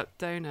feeling about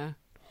donor?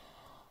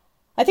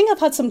 I think I've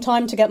had some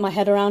time to get my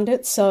head around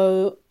it,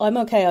 so I'm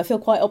okay. I feel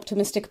quite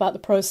optimistic about the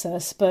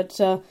process, but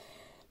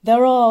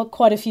there are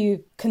quite a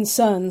few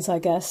concerns, I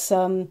guess.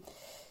 My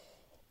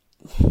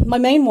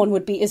main one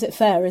would be, is it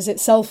fair? Is it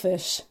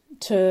selfish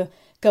to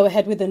go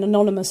ahead with an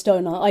anonymous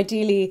donor?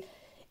 Ideally,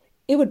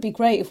 it would be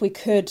great if we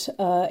could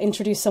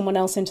introduce someone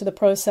else into the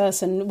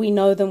process and we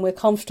know them, we're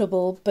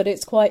comfortable, but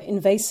it's quite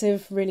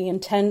invasive, really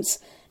intense.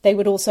 They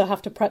would also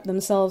have to prep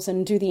themselves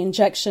and do the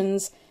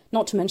injections,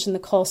 not to mention the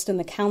cost and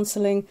the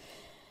counselling.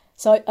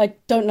 So I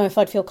don't know if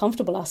I'd feel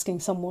comfortable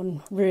asking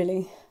someone,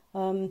 really.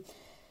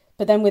 But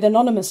But then with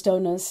anonymous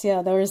donors,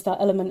 there is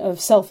that element of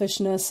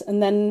selfishness.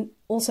 And then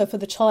also for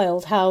the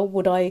child, how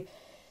would I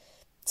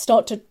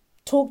start to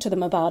talk to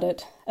them about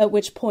it? At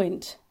which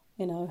point,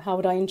 how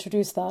would I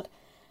introduce that?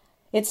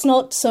 It's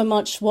not so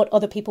much what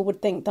other people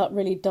would think. That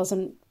really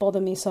doesn't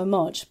bother me so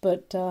much.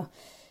 But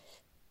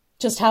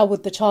just how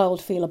would the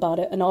child feel about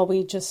it? And are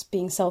we just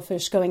being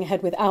selfish, going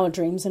ahead with our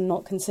dreams and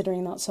not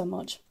considering that so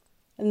much?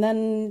 And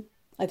then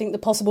I think the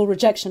possible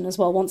rejection as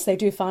well, once they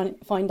do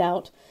find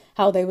out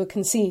how they were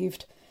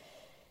conceived.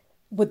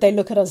 Would they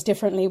look at us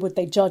differently? Would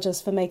they judge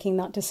us for making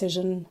that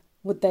decision?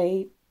 Would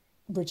they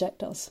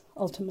reject us,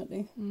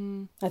 ultimately?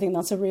 I think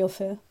that's a real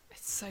fear.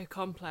 It's so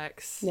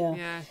complex.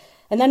 Yeah.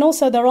 And then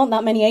also there aren't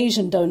that many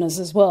Asian donors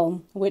as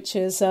well, which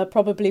is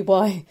probably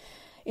why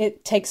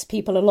it takes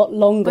people a lot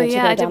longer to go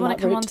down that route. I did want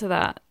to come on to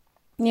that.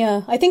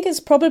 Yeah, I think it's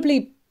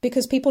probably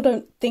because people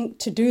don't think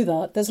to do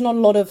that. There's not a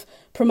lot of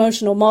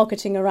promotional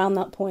marketing around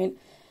that point.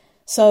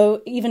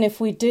 So even if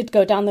we did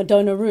go down the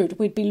donor route,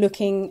 we'd be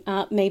looking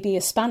at maybe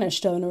a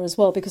Spanish donor as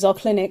well, because our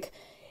clinic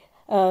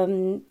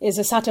is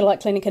a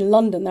satellite clinic in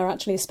London. They're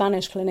actually a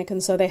Spanish clinic,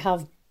 and so they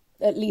have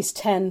at least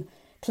 10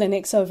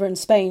 clinics over in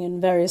Spain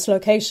in various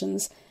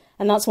locations.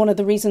 And that's one of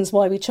the reasons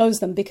why we chose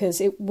them, because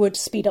it would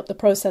speed up the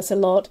process a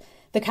lot.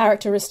 The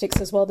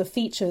characteristics as well, the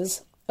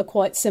features are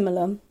quite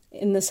similar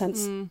in the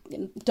sense,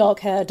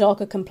 dark hair,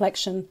 darker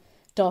complexion,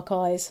 dark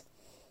eyes.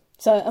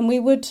 So, and we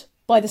would,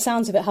 by the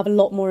sounds of it, have a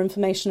lot more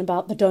information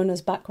about the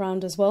donor's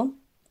background as well,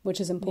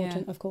 which is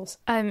important, of course.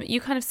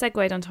 You kind of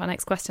segued onto our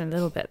next question a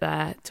little bit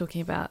there,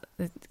 talking about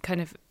the kind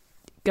of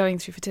going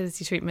through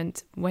fertility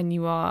treatment when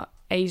you are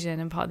Asian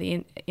and part of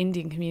the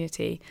Indian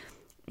community.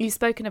 You've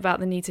spoken about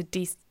the need to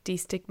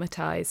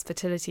destigmatize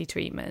fertility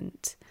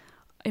treatment.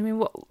 I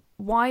mean,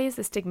 why is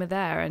the stigma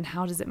there, and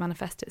how does it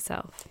manifest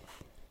itself?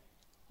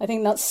 I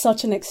think that's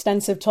such an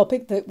extensive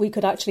topic that we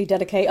could actually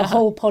dedicate a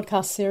whole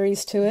podcast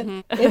series to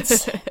it.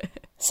 It's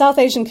South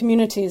Asian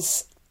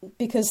communities,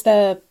 because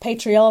they're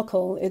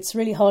patriarchal, it's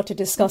really hard to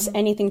discuss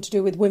anything to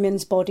do with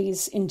women's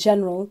bodies in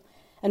general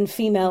and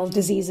female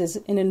diseases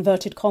in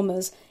inverted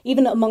commas,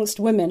 even amongst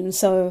women.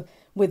 So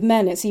with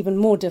men, it's even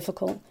more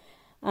difficult.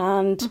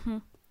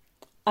 And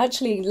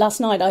actually, last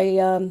night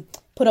I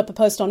put up a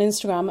post on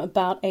Instagram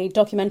about a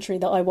documentary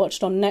that I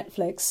watched on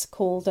Netflix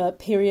called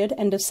Period,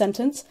 End of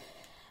Sentence.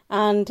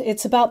 And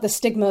it's about the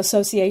stigma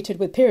associated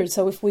with periods.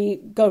 So if we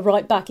go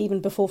right back even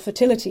before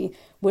fertility,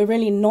 we're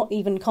really not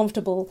even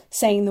comfortable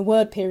saying the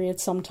word period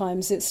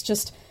sometimes. It's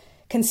just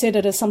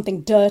considered as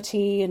something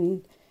dirty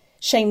and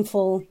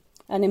shameful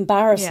and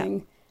embarrassing.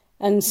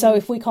 Yeah. And so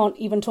if we can't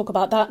even talk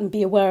about that and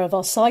be aware of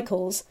our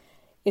cycles,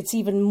 it's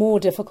even more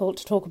difficult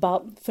to talk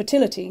about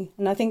fertility.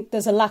 And I think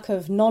there's a lack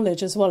of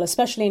knowledge as well,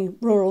 especially in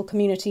rural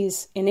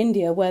communities in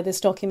India where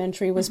this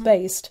documentary was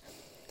based.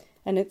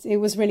 And it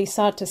was really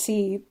sad to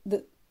see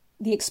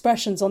the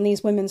expressions on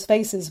these women's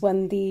faces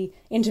when the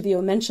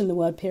interviewer mentioned the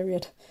word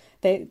period.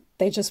 They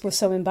just were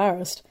so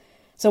embarrassed.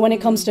 So when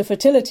it comes to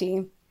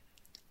fertility,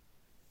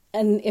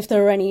 and if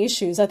there are any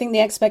issues, I think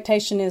the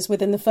expectation is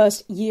within the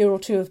first year or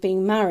two of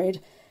being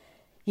married,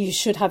 you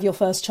should have your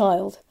first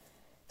child.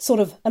 Sort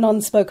of an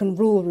unspoken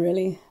rule,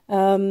 really.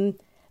 And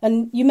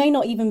you may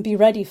not even be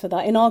ready for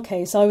that. In our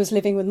case, I was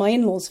living with my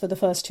in-laws for the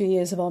first 2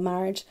 years of our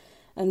marriage.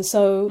 And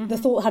so the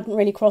thought hadn't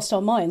really crossed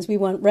our minds. We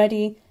weren't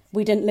ready.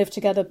 We didn't live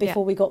together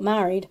before we got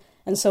married.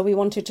 And so we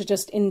wanted to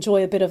just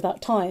enjoy a bit of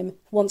that time.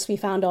 Once we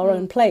found our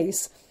own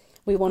place,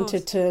 we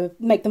wanted to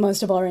make the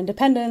most of our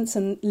independence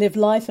and live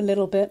life a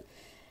little bit.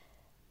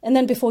 And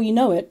then before you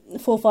know it,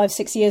 4, 5,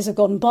 6 years have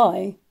gone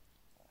by.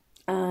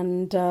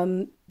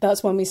 And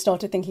that's when we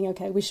started thinking,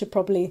 okay, we should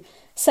probably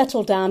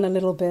settle down a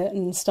little bit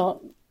and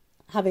start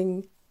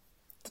having,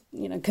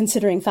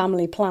 considering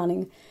family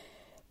planning.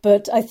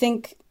 But I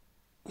think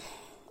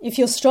if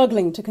you're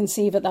struggling to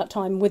conceive at that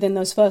time within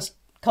those first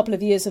couple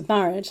of years of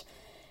marriage,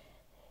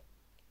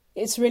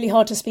 it's really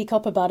hard to speak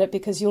up about it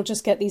because you'll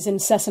just get these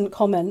incessant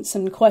comments,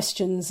 and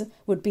questions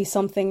would be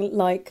something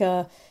like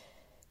the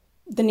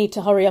need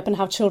to hurry up and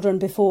have children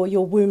before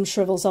your womb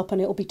shrivels up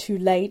and it'll be too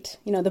late.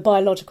 The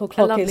biological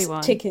clock is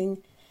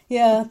ticking.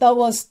 Yeah, that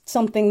was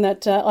something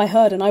that I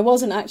heard, and I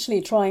wasn't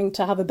actually trying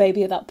to have a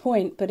baby at that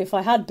point, but if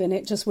I had been,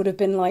 it just would have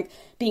been like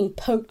being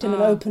poked in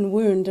an open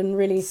wound and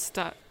really...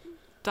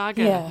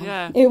 Dagger,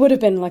 yeah. It would have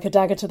been like a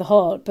dagger to the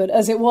heart, but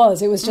as it was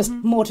just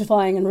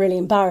mortifying and really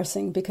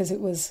embarrassing because it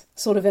was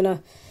sort of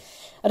at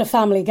a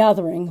family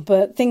gathering.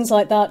 But things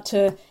like that,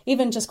 to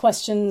even just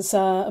questions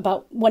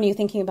about when you're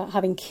thinking about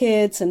having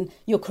kids and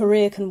your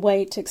career can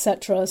wait,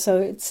 etc. So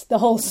it's the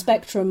whole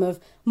spectrum of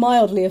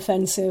mildly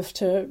offensive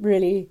to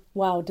really,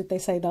 wow, did they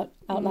say that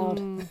out loud?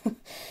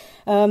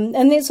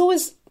 And it's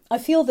always, I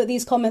feel that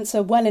these comments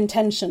are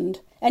well-intentioned.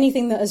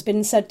 Anything that has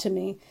been said to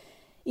me,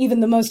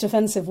 even the most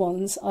offensive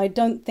ones, I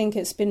don't think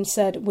it's been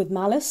said with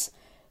malice,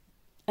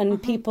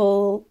 and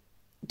people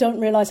don't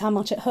realise how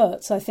much it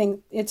hurts. I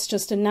think it's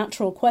just a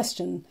natural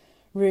question,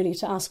 really,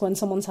 to ask when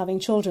someone's having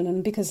children,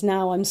 and because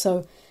now I'm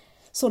so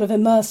sort of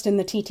immersed in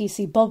the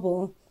TTC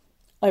bubble,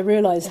 I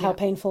realise how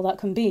painful that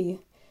can be,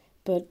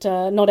 but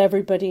not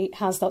everybody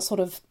has that sort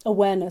of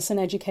awareness and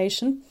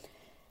education.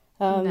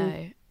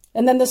 No.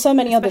 And then there's so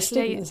many other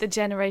Especially stigmas. the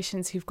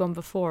generations who've gone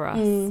before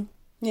us.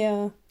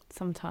 Yeah.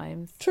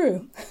 Sometimes.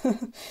 True.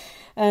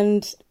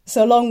 And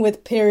so along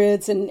with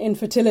periods and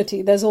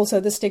infertility, there's also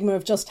the stigma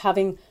of just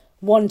having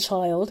one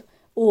child,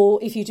 or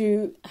if you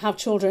do have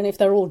children, if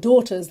they're all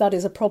daughters, that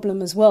is a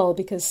problem as well,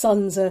 because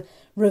sons are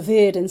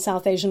revered in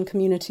South Asian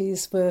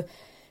communities for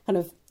kind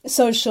of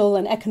social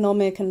and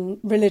economic and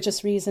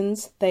religious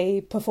reasons.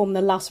 They perform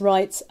the last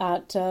rites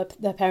at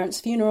their parents'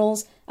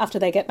 funerals. After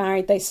they get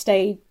married, they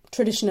stay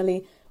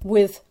traditionally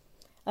with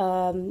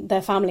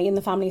their family in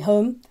the family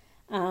home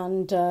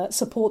and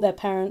support their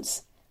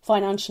parents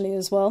financially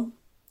as well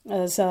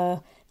as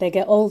they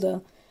get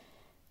older.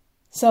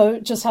 So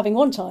just having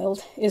one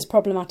child is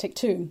problematic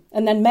too.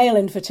 And then male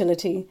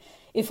infertility.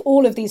 If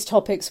all of these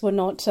topics were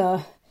not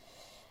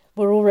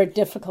were already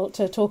difficult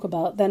to talk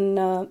about, then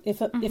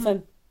if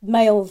a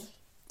male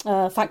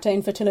factor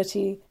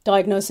infertility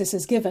diagnosis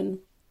is given,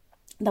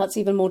 that's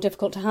even more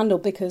difficult to handle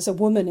because a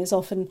woman is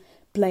often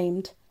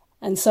blamed.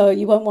 And so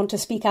you won't want to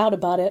speak out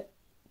about it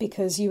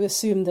because you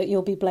assume that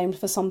you'll be blamed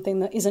for something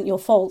that isn't your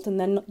fault. And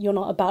then you're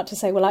not about to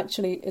say, well,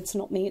 actually, it's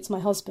not me, it's my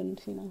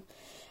husband,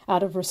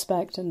 out of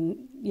respect.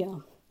 And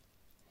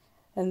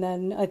and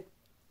then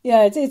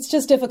it's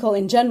just difficult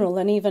in general.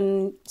 And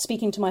even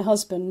speaking to my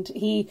husband,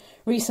 he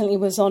recently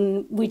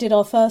we did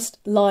our first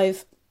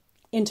live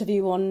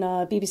interview on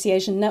BBC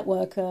Asian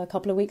Network a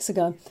couple of weeks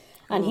ago.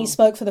 And he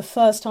spoke for the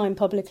first time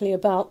publicly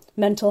about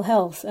mental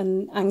health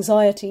and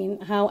anxiety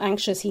and how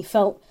anxious he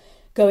felt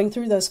going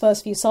through those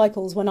first few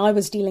cycles when I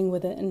was dealing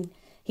with it. And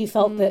he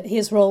felt that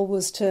his role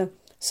was to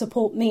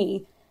support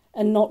me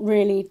and not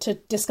really to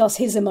discuss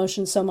his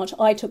emotions so much.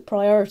 I took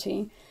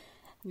priority.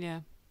 Yeah.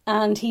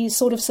 And he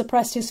sort of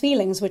suppressed his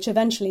feelings, which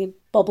eventually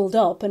bubbled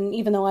up. And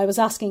even though I was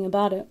asking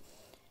about it,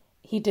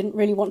 he didn't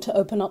really want to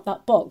open up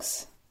that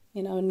box,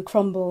 and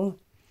crumble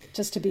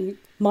just to be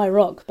my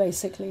rock,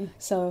 basically.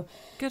 So,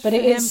 good but for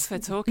it him is, for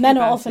talking men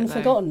about are often it, though.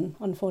 forgotten,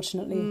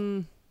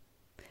 unfortunately.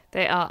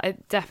 They are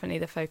definitely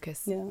the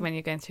focus Yeah. when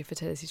you're going through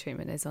fertility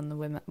treatment is on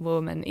the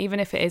woman, even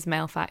if it is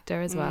male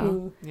factor as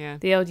well. Yeah.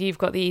 The old "you've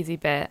got the easy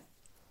bit"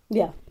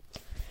 Yeah,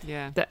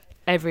 that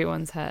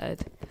everyone's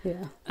heard.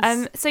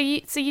 yeah. So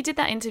you did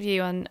that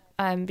interview on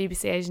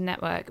BBC Asian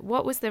Network.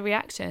 What was the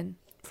reaction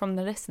from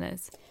the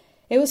listeners?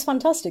 It was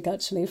fantastic,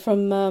 actually,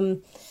 from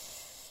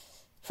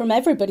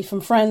everybody, from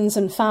friends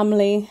and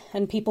family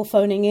and people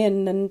phoning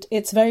in. And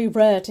it's very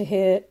rare to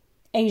hear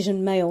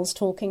Asian males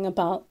talking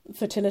about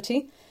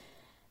fertility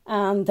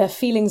and their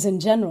feelings in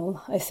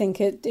general. I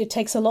think it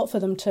takes a lot for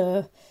them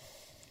to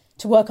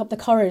work up the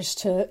courage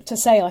to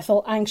say, I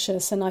felt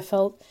anxious and I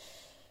felt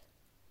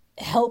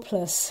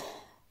helpless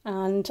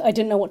and I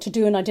didn't know what to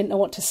do and I didn't know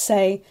what to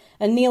say.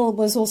 And Neil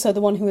was also the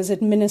one who was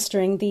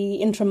administering the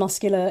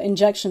intramuscular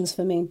injections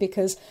for me,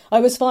 because I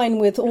was fine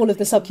with all of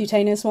the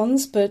subcutaneous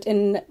ones, but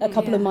in a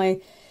couple of my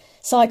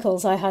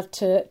cycles I had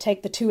to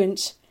take the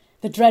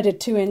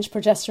dreaded 2-inch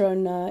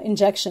progesterone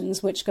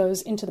injections, which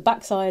goes into the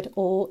backside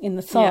or in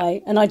the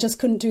thigh. And I just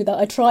couldn't do that.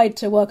 I tried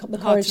to work up the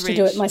courage to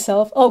do it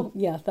myself. Oh,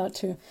 yeah, that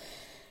too.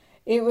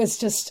 It was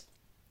just,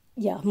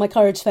 my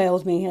courage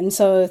failed me. And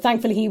so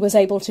thankfully he was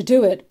able to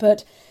do it.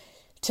 But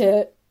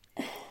to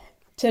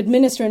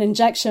administer an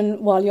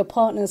injection while your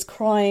partner's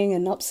crying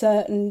and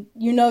upset, and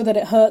that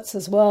it hurts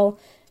as well,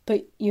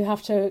 but you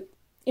have to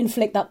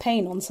inflict that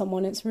pain on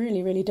someone, it's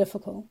really, really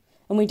difficult.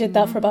 And we did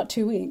that for about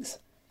 2 weeks.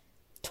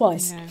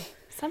 Twice. Yeah.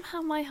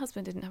 Somehow my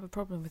husband didn't have a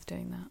problem with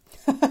doing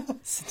that.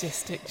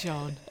 Sadistic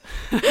John.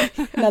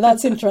 Now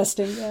that's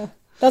interesting, yeah.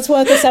 That's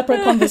worth a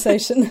separate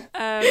conversation.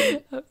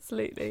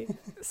 Absolutely.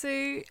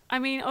 So, I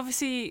mean,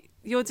 obviously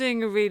you're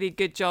doing a really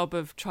good job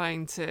of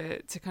trying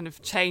to kind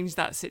of change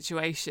that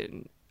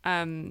situation.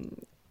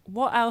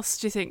 What else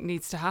do you think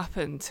needs to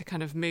happen to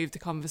kind of move the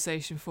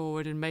conversation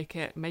forward and make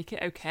it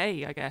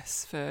okay, I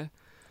guess, for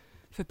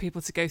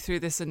people to go through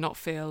this and not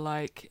feel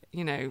like,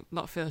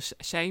 not feel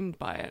ashamed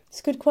by it?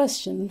 It's a good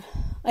question.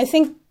 I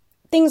think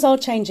things are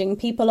changing.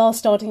 People are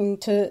starting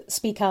to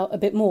speak out a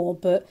bit more.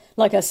 But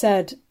like I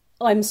said,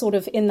 I'm sort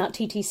of in that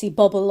TTC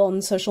bubble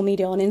on social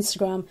media, on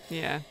Instagram.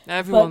 Yeah,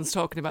 everyone's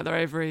talking about their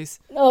ovaries.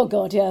 Oh,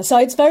 God, yeah. So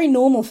it's very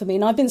normal for me.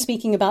 And I've been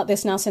speaking about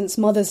this now since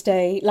Mother's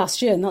Day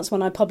last year. And that's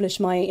when I published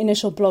my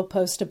initial blog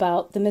post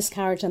about the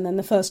miscarriage and then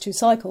the first 2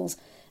 cycles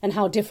and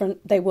how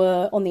different they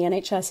were on the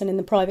NHS and in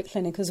the private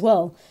clinic as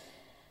well.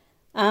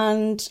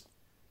 And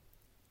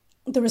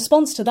the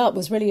response to that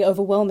was really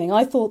overwhelming.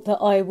 I thought that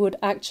I would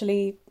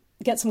actually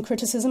get some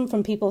criticism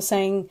from people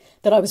saying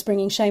that I was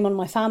bringing shame on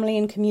my family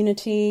and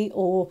community,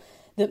 or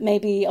that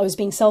maybe I was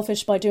being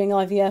selfish by doing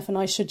IVF and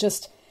I should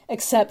just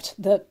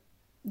accept that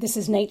this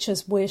is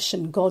nature's wish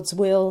and God's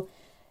will,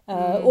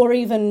 or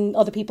even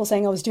other people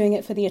saying I was doing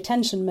it for the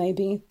attention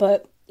maybe.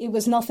 But it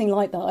was nothing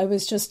like that. I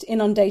was just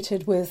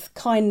inundated with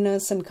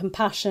kindness and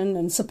compassion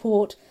and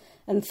support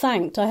and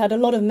thanked. I had a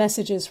lot of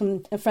messages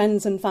from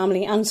friends and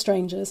family and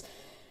strangers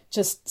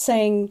just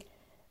saying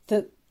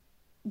that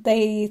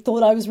they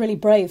thought I was really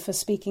brave for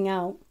speaking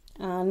out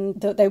and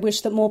that they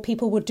wish that more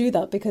people would do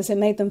that because it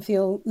made them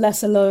feel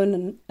less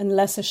alone and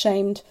less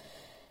ashamed.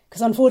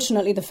 Because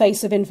unfortunately, the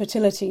face of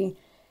infertility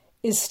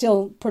is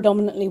still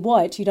predominantly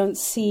white. You don't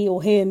see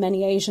or hear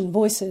many Asian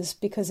voices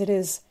because it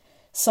is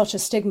such a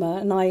stigma.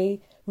 And I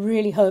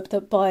really hope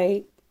that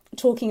by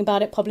talking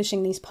about it,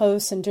 publishing these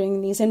posts and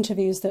doing these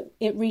interviews, that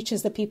it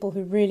reaches the people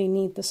who really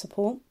need the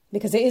support,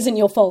 because it isn't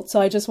your fault.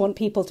 So I just want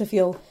people to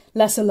feel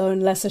less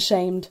alone, less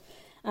ashamed,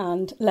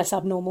 and less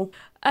abnormal.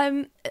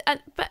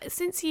 But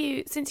since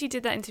you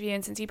did that interview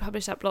and since you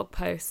published that blog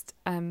post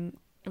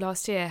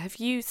last year, have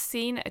you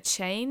seen a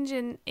change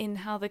in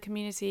how the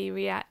community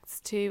reacts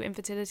to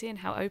infertility and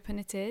how open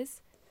it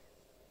is?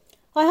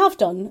 I have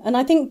done, and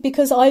I think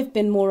because I've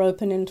been more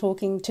open in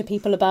talking to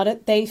people about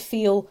it, they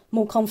feel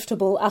more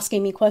comfortable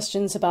asking me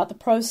questions about the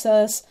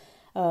process,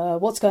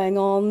 what's going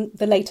on,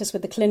 the latest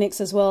with the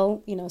clinics as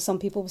well. You know, some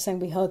people were saying,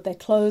 we heard they're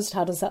closed,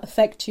 how does that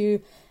affect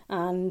you?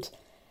 And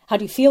how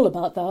do you feel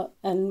about that?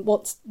 And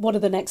what are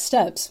the next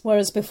steps?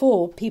 Whereas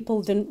before,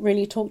 people didn't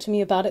really talk to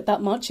me about it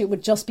that much. It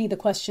would just be the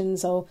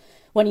questions, oh,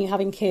 when are you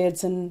having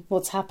kids and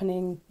what's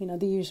happening? You know,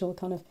 the usual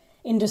kind of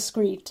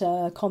indiscreet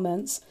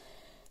comments.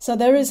 So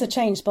there is a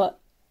change, but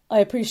I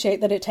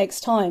appreciate that it takes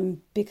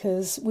time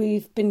because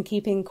we've been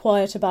keeping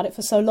quiet about it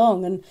for so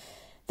long. And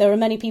there are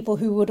many people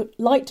who would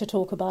like to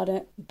talk about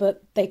it,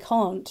 but they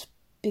can't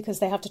because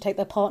they have to take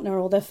their partner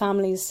or their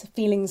family's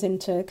feelings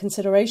into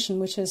consideration,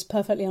 which is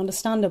perfectly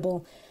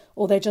understandable.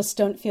 Or they just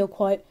don't feel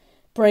quite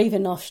brave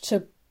enough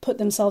to put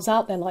themselves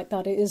out there like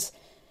that. It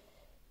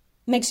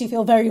makes you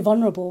feel very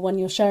vulnerable when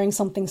you're sharing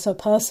something so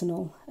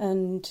personal.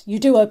 And you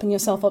do open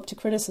yourself up to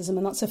criticism,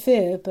 and that's a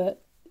fear,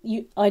 but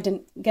I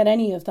didn't get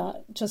any of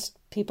that. Just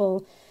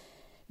people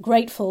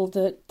grateful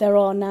that there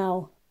are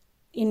now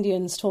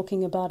Indians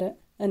talking about it.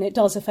 And it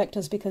does affect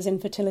us because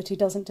infertility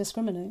doesn't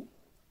discriminate.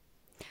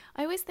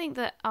 I always think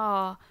that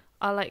our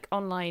like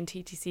online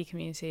TTC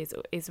community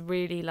is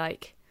really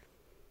like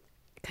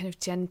kind of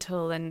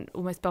gentle and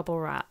almost bubble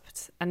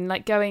wrapped, and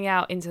like going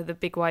out into the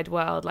big wide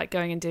world, like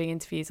going and doing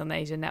interviews on the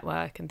Asian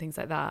Network and things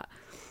like that.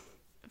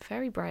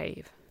 Very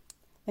brave.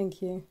 Thank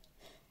you.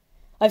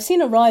 I've seen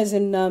a rise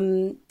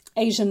in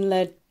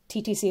Asian-led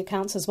TTC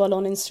accounts as well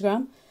on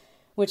Instagram,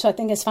 which I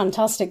think is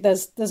fantastic.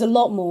 There's a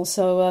lot more,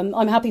 so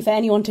I'm happy for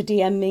anyone to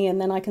DM me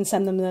and then I can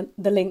send them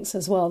the links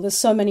as well. There's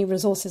so many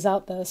resources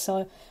out there,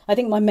 so I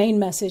think my main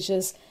message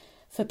is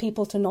for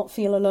people to not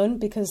feel alone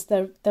because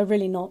they're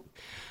really not.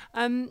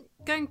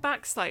 Going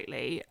back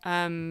slightly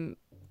and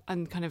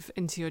kind of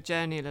into your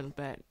journey a little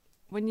bit,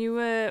 when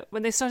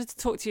they started to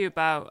talk to you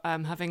about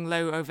having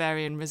low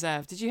ovarian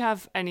reserve, did you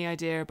have any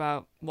idea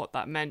about what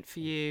that meant for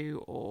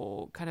you,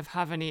 or kind of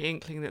have any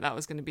inkling that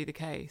was going to be the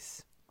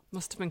case?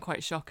 Must have been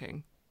quite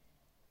shocking.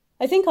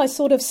 I think I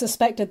sort of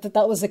suspected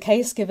that was the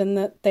case, given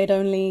that they'd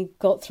only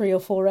got 3 or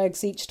 4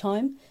 eggs each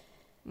time.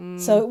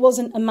 So it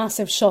wasn't a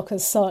massive shock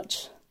as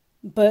such,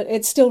 but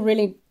it's still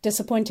really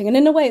disappointing. And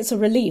in a way, it's a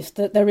relief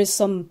that there is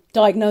some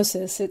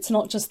diagnosis. It's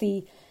not just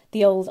the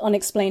old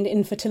unexplained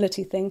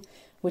infertility thing,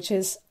 which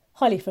is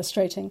highly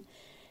frustrating.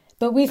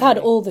 But we've had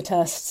all the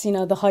tests, you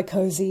know, the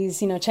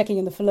Hycoses, you know, checking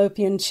in the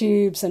fallopian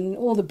tubes and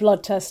all the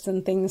blood tests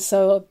and things.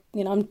 So,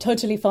 you know, I'm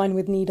totally fine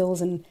with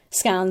needles and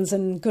scans,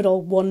 and good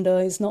old Wanda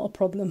is not a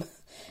problem.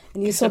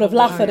 And you sort of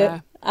laugh at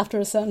it after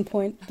a certain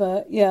point.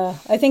 But yeah,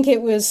 I think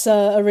it was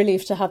a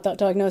relief to have that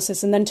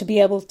diagnosis and then to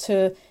be able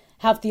to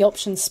have the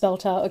options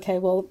spelt out. Okay,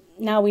 well,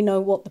 now we know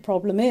what the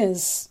problem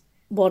is.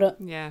 What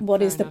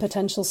is the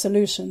potential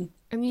solution?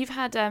 And you've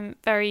had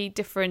very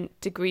different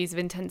degrees of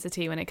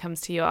intensity when it comes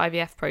to your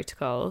IVF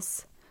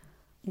protocols.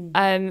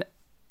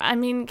 I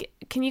mean,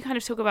 can you kind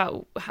of talk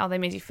about how they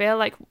made you feel?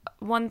 Like,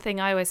 one thing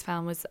I always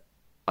found was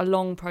a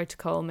long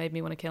protocol made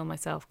me want to kill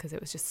myself because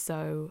it was just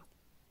so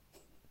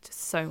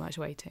much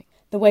waiting.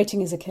 The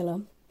waiting is a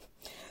killer.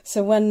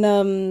 So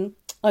when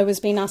I was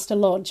being asked a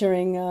lot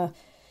during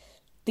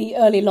the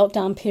early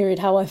lockdown period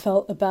how I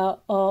felt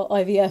about our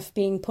IVF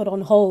being put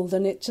on hold,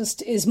 and it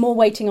just is more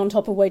waiting on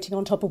top of waiting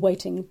on top of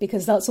waiting,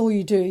 because that's all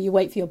you do. You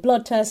wait for your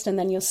blood test and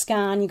then your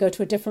scan, you go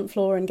to a different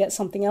floor and get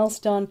something else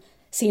done,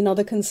 see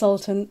another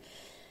consultant,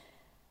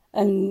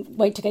 and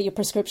wait to get your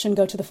prescription,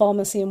 go to the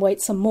pharmacy and wait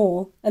some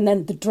more, and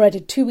then the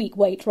dreaded 2-week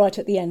wait right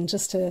at the end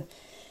just to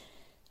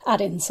add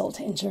insult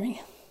to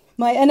injury.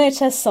 My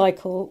NHS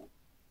cycle,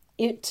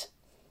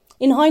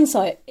 in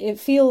hindsight, it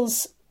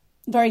feels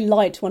very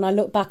light when I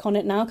look back on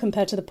it now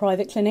compared to the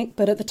private clinic,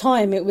 but at the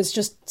time it was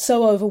just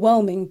so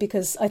overwhelming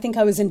because I think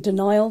I was in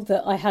denial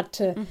that I had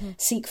to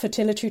seek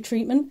fertility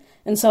treatment,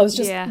 and so I was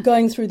just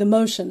going through the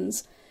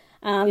motions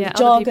and the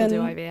jargon. Other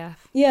people do IVF.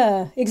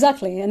 Yeah,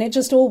 exactly, and it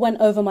just all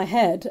went over my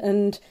head.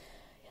 And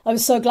I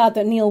was so glad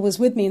that Neil was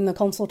with me in the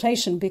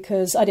consultation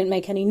because I didn't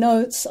make any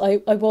notes. I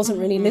wasn't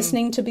really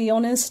listening, to be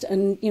honest.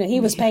 And, you know,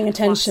 he was paying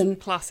attention.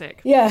 Classic.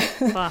 Yeah.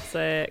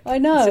 Classic. I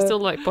know. It's just all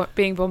like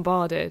being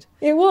bombarded.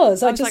 It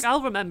was. I was like,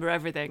 I'll remember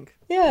everything.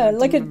 Yeah,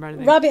 like a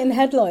rabbit in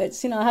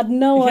headlights. You know, I had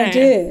no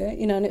idea,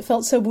 you know, and it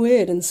felt so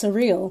weird and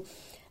surreal.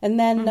 And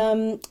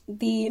then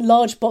the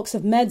large box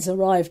of meds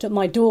arrived at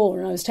my door,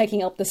 and I was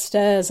taking it up the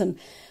stairs. And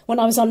when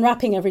I was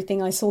unwrapping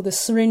everything, I saw the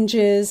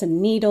syringes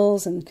and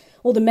needles and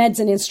all the meds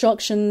and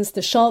instructions,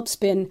 the sharps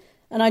bin,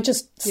 and I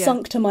just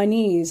sunk to my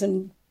knees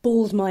and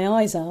bawled my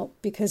eyes out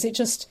because it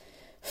just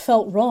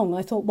felt wrong.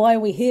 I thought, why are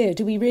we here?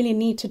 Do we really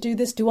need to do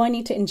this? Do I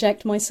need to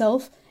inject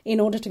myself in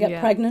order to get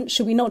pregnant?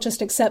 Should we not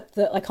just accept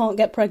that I can't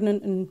get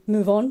pregnant and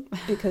move on?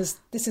 Because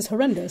this is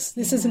horrendous.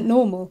 This isn't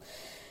normal.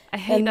 I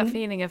hate that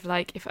feeling of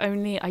like, if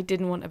only I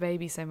didn't want a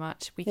baby so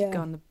much, we could go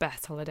on the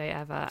best holiday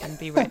ever and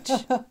be rich.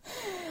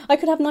 I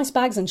could have nice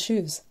bags and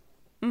shoes.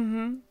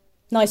 Mm-hmm.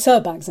 Nicer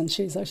bags and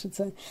shoes, I should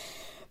say.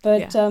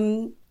 But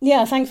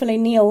thankfully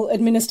Neil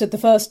administered the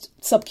first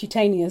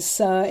subcutaneous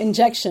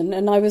injection,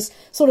 and I was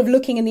sort of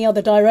looking in the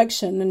other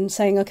direction and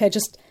saying, okay,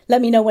 just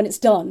let me know when it's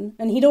done.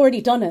 And he'd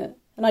already done it,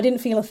 and I didn't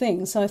feel a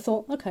thing. So I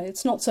thought, okay,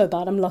 it's not so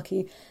bad, I'm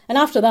lucky. And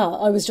after that,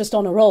 I was just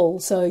on a roll.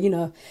 So, you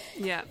know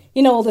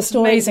all the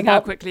stories amazing about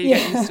how quickly you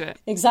get used to it.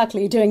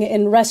 Exactly, doing it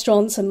in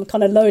restaurants and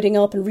kind of loading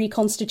up and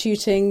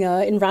reconstituting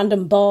in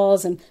random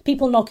bars and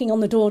people knocking on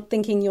the door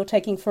thinking you're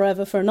taking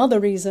forever for another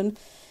reason.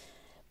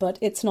 But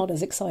it's not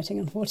as exciting,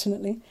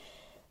 unfortunately.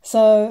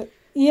 So,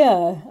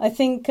 yeah, I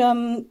think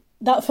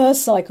that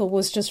first cycle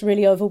was just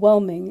really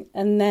overwhelming.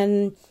 And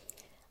then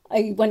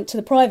I went to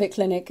the private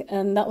clinic,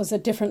 and that was a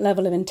different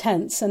level of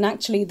intense. And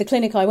actually, the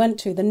clinic I went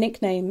to, the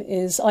nickname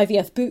is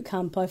IVF Boot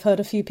Camp. I've heard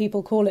a few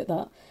people call it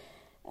that.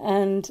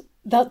 And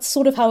that's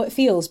sort of how it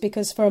feels,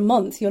 because for a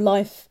month, your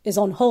life is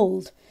on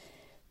hold.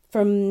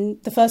 From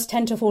the first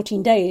 10 to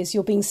 14 days,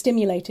 you're being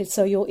stimulated.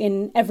 So you're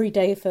in every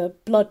day for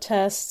blood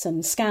tests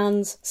and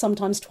scans,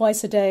 sometimes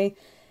twice a day.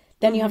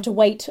 Then you have to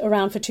wait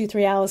around for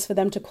 2-3 hours for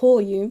them to call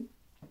you.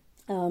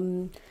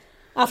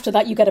 After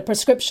that, you get a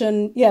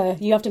prescription. Yeah,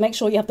 you have to make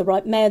sure you have the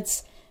right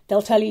meds.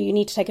 They'll tell you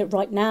need to take it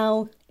right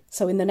now.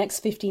 So in the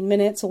next 15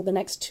 minutes or the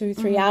next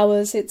 2-3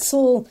 hours, it's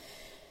all...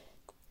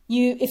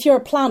 if you're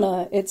a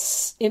planner,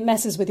 it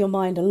messes with your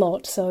mind a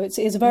lot. So it's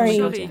very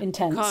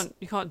intense.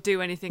 You can't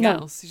do anything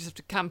else. You just have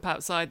to camp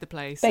outside the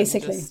place.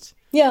 Basically.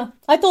 Yeah,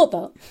 I thought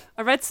that.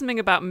 I read something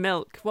about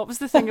milk. What was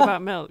the thing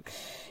about milk?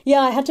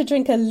 Yeah, I had to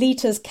drink a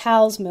litre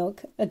cow's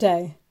milk a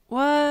day.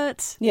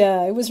 What?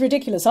 Yeah, it was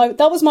ridiculous. That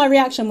was my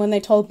reaction when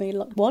they told me,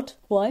 like, what?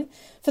 Why?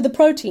 For the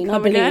protein, I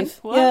believe.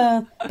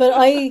 Yeah, but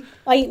I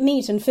eat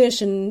meat and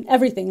fish and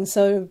everything,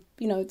 so,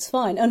 you know, it's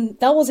fine. And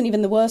that wasn't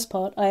even the worst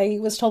part. I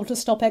was told to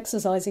stop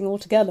exercising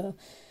altogether.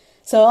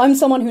 So I'm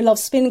someone who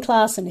loves spin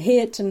class and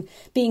HIIT and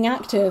being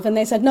active, and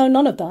they said, no,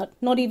 none of that.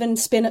 Not even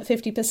spin at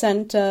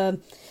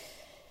 50%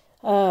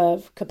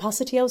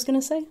 capacity, I was going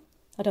to say.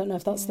 I don't know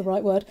if that's the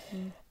right word.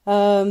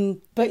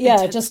 But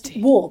yeah, just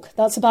walk.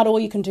 That's about all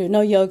you can do.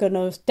 No yoga,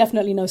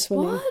 definitely no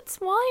swimming. What?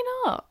 Why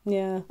not?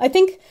 Yeah. I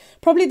think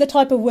probably the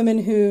type of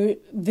women who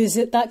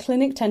visit that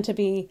clinic tend to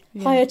be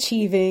high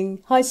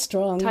achieving, high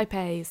strung. Type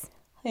A's.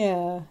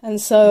 Yeah.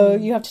 And so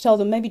you have to tell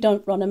them, maybe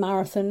don't run a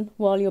marathon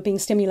while you're being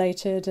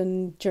stimulated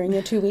and during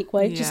your 2-week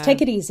wait. Just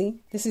take it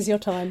easy. This is your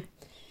time.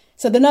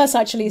 So the nurse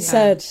actually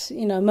said,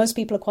 you know, most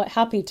people are quite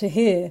happy to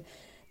hear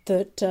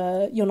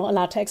that you're not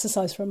allowed to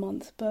exercise for a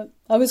month. But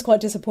I was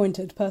quite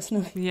disappointed,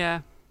 personally.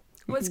 Yeah.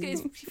 Well, it's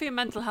for your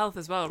mental health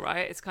as well,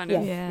 right? It's kind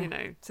of, you know,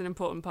 it's an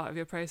important part of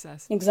your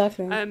process.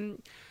 Exactly.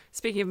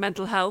 Speaking of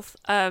mental health,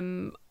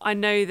 I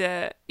know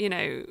that, you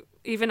know,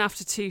 even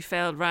after 2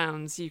 failed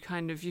rounds,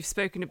 you've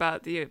spoken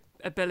about the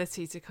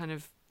ability to kind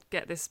of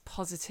get this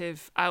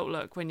positive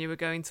outlook when you were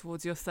going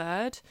towards your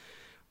third.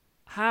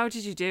 How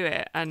did you do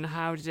it, and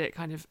how did it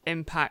kind of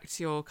impact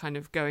your kind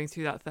of going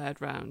through that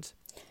third round?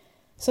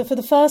 So for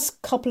the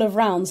first couple of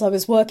rounds, I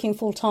was working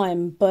full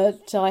time,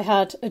 but I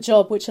had a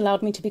job which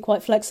allowed me to be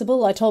quite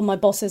flexible. I told my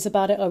bosses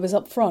about it. I was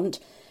up front,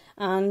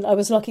 and I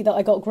was lucky that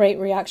I got great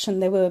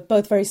reaction. They were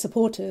both very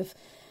supportive,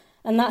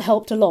 and that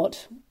helped a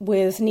lot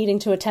with needing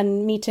to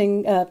attend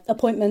meeting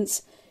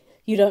appointments.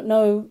 You don't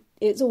know.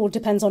 It all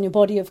depends on your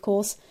body, of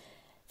course.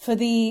 For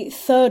the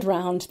third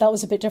round, that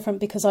was a bit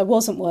different because I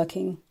wasn't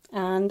working,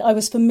 and I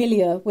was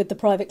familiar with the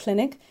private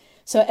clinic.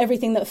 So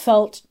everything that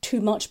felt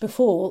too much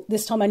before,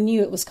 this time I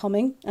knew it was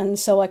coming, and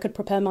so I could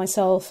prepare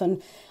myself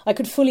and I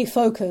could fully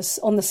focus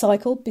on the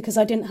cycle because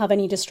I didn't have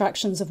any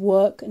distractions of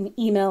work and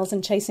emails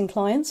and chasing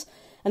clients.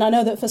 And I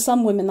know that for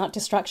some women that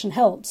distraction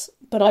helps,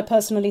 but I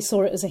personally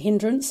saw it as a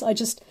hindrance. I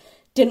just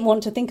didn't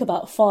want to think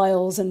about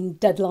files and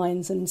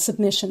deadlines and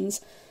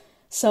submissions.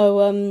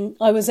 So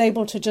I was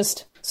able to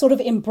just sort of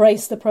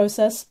embrace the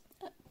process,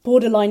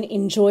 borderline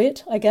enjoy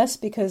it, I guess,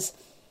 because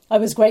I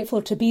was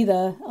grateful to be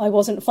there. I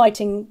wasn't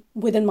fighting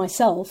within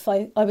myself.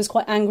 I was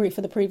quite angry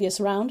for the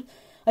previous round.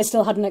 I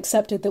still hadn't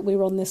accepted that we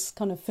were on this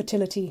kind of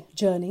fertility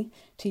journey,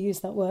 to use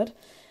that word.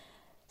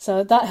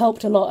 So that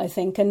helped a lot, I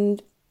think.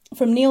 And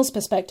from Neil's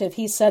perspective,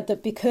 he said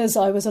that because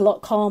I was a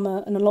lot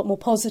calmer and a lot more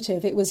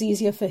positive, it was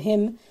easier for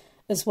him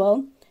as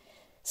well.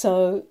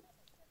 So,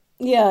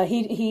 yeah,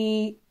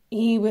 he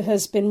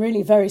has been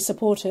really very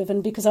supportive.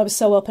 And because I was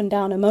so up and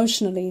down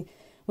emotionally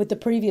with the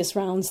previous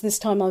rounds, this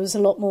time I was a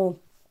lot more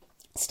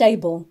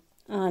stable,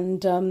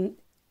 and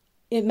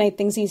it made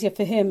things easier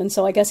for him. And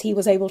so I guess he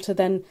was able to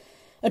then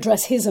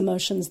address his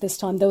emotions this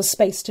time. There was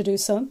space to do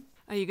so.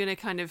 Are you going to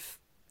kind of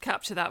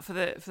capture that for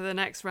the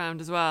next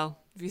round as well?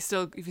 Have you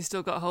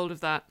still got hold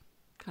of that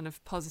kind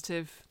of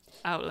positive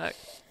outlook?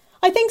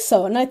 I think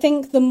so. And I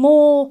think the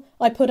more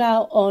I put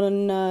out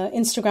on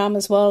Instagram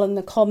as well, and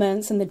the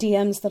comments and the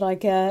DMs that I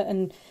get,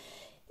 and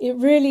it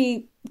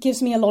really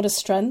gives me a lot of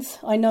strength.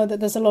 I know that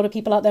there's a lot of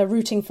people out there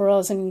rooting for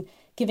us and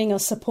giving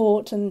us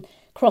support and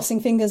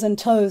crossing fingers and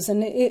toes,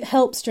 and it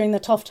helps during the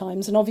tough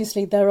times. And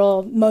obviously there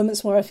are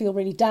moments where I feel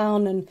really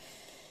down, and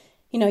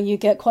you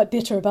get quite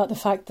bitter about the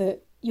fact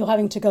that you're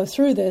having to go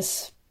through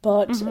this,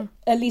 but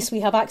at least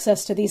we have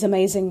access to these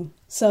amazing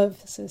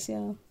services.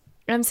 Yeah.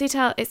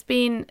 Sital, it's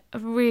been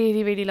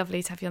really, really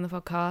lovely to have you on the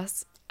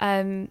podcast.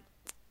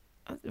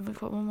 We've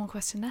got one more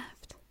question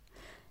left,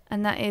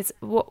 and that is,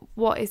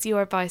 what is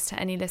your advice to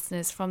any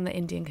listeners from the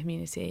Indian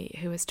community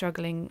who are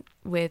struggling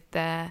with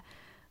their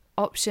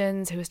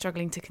options, who are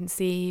struggling to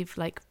conceive?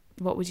 Like,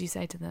 what would you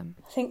say to them?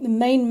 I think the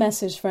main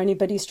message for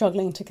anybody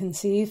struggling to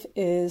conceive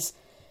is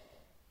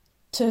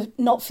to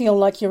not feel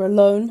like you're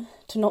alone,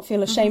 to not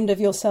feel ashamed of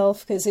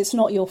yourself, because it's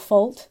not your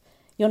fault.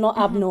 You're not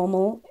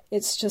abnormal.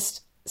 It's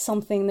just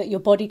something that your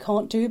body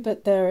can't do,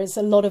 but there is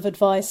a lot of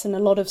advice and a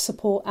lot of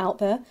support out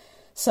there.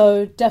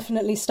 So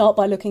definitely start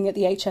by looking at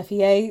the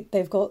HFEA.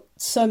 They've got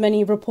so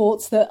many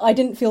reports that I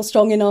didn't feel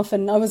strong enough,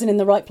 and I wasn't in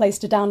the right place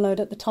to download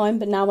at the time,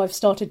 but now I've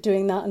started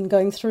doing that and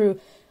going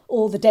through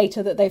all the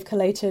data that they've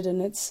collated,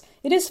 and it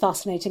is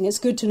fascinating. It's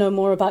good to know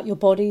more about your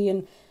body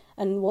and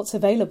what's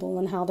available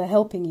and how they're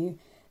helping you.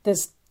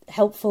 There's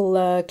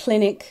helpful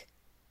clinic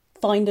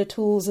finder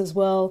tools as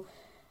well.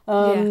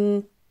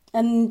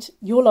 And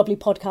your lovely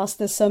podcast,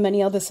 there's so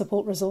many other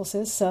support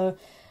resources. So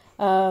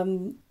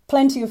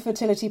plenty of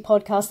fertility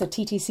podcasts, the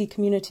TTC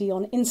community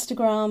on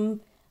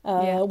Instagram,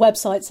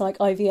 websites like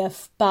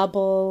IVF,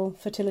 Babel,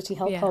 Fertility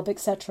Help Hub,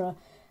 etc.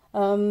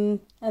 And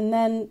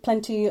then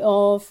plenty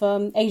of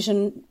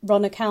Asian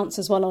run accounts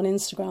as well on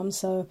Instagram.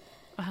 So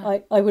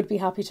I would be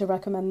happy to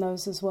recommend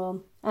those as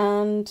well.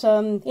 And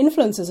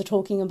influencers are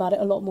talking about it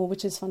a lot more,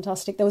 which is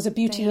fantastic. There was a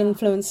beauty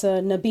influencer,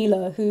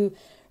 Nabila, who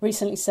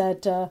recently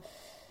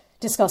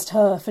discussed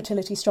her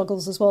fertility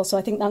struggles as well. So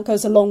I think that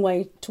goes a long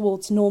way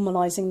towards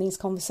normalising these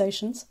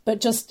conversations.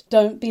 But just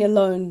don't be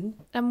alone.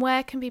 And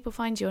where can people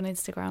find you on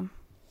Instagram?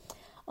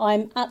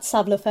 I'm at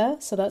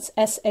Savlafair, so that's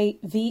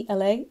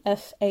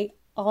SAVLAFAIRE.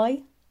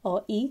 I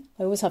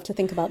always have to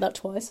think about that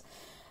twice.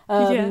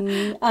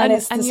 And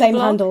it's the same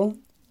handle.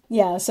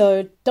 Yeah,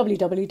 so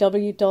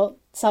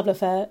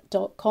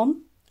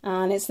www.savlafair.com.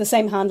 And it's the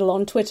same handle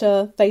on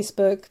Twitter,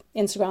 Facebook,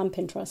 Instagram,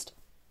 Pinterest.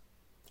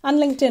 And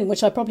LinkedIn,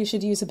 which I probably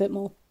should use a bit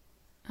more.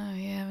 Oh,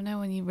 yeah, no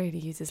one really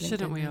uses LinkedIn.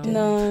 Shouldn't we all?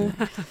 No.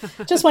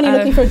 Just when you're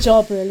looking for a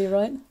job, really,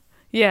 right?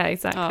 Yeah,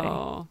 exactly.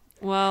 Oh,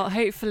 well,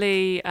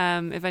 hopefully,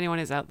 if anyone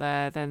is out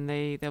there, then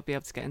they'll be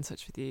able to get in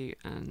touch with you.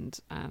 And,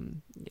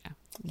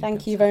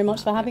 Thank you very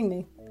much for having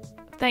me.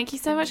 Thank you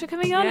so much for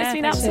coming on. It's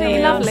been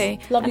absolutely lovely.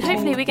 Lovely. And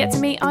hopefully we get to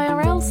meet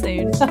IRL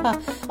soon.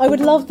 I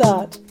would love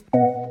that.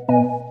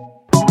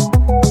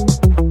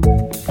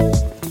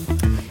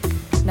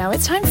 Now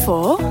it's time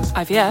for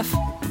IVF.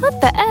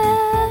 What the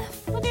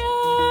F? What the F?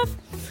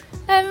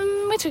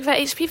 We're talking about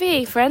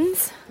HPV,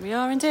 friends. We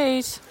are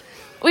indeed.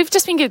 We've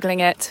just been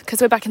Googling it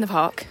because we're back in the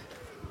park.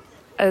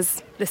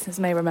 As listeners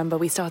may remember,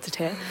 we started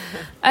here.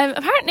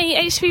 Apparently,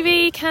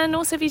 HPV can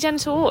also be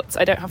genital warts.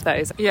 I don't have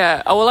those.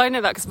 Yeah, well, I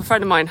know that because a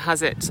friend of mine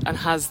has it and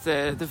has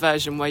the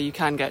version where you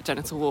can get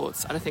genital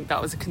warts. And I think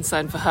that was a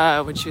concern for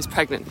her when she was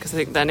pregnant, because I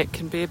think then it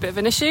can be a bit of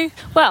an issue.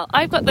 Well,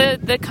 I've got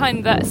the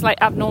kind that's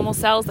like abnormal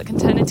cells that can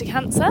turn into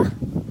cancer.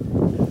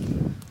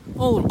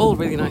 All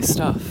really nice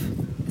stuff.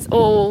 It's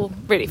all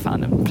really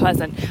fun and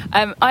pleasant.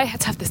 I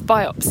had to have this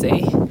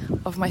biopsy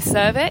of my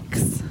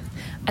cervix,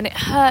 and it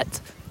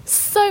hurt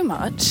so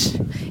much.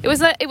 It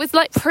was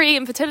like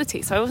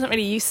pre-infertility, so I wasn't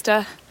really used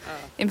to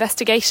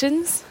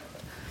investigations.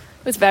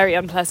 It was very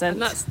unpleasant.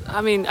 And that's,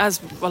 I mean, as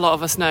a lot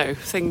of us know,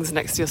 things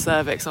next to your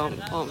cervix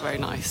aren't very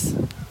nice.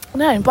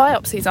 No, and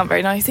biopsies aren't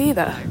very nice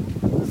either.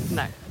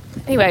 No.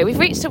 Anyway, we've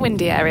reached a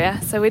windy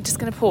area, so we're just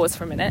going to pause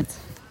for a minute.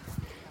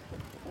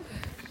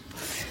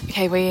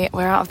 Okay,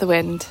 we're out of the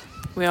wind.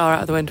 We are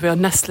out of the wind. We are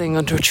nestling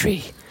under a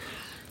tree.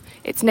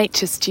 It's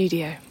nature's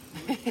studio.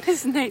 It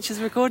is nature's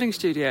recording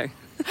studio.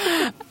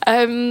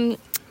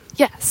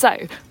 So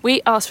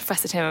we asked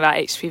Professor Tim about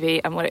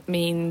HPV and what it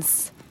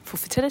means for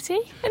fertility,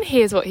 and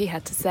here's what he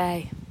had to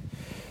say.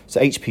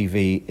 So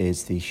HPV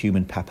is the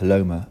human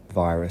papilloma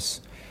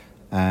virus,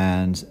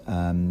 and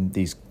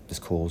this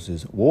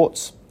causes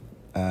warts.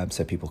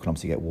 So people can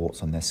obviously get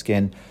warts on their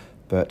skin,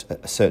 but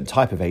a certain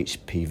type of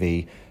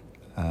HPV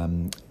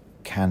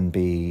can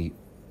be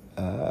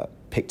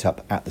picked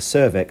up at the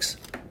cervix,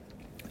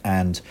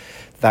 and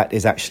that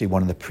is actually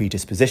one of the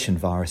predisposition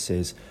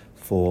viruses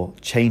for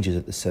changes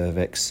at the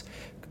cervix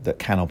that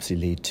can obviously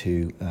lead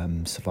to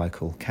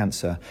cervical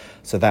cancer.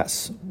 So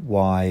that's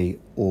why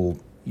all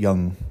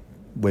young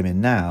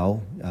women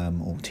now,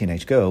 or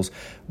teenage girls,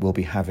 will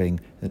be having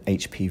an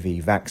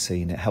HPV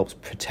vaccine. It helps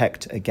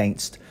protect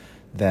against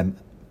them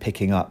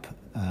picking up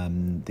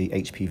the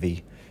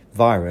HPV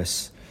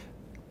virus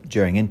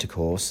during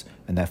intercourse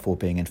and therefore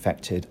being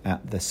infected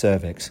at the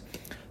cervix.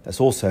 That's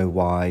also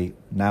why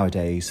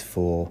nowadays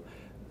for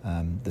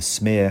the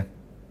smear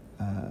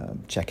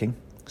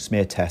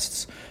smear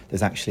tests,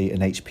 there's actually an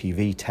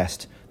HPV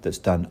test that's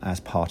done as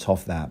part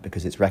of that,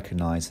 because it's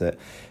recognised that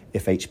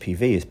if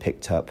HPV is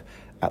picked up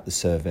at the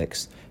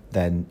cervix,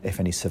 then if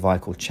any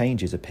cervical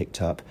changes are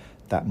picked up,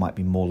 that might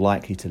be more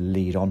likely to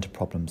lead on to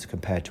problems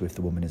compared to if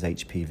the woman is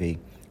HPV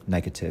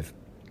negative.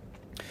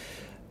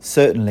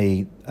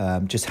 Certainly,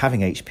 just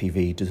having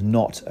HPV does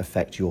not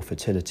affect your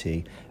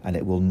fertility, and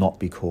it will not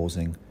be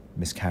causing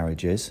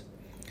miscarriages.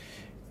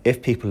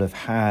 If people have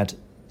had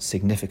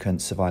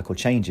significant cervical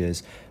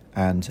changes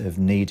and have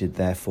needed,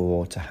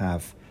 therefore, to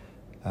have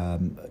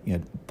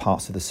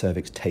parts of the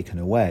cervix taken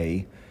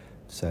away,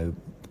 so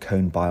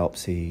cone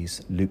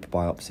biopsies, loop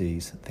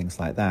biopsies, things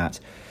like that,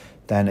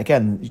 then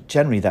again,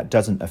 generally that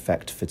doesn't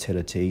affect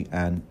fertility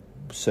and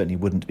certainly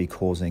wouldn't be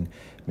causing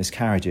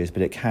miscarriages,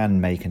 but it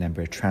can make an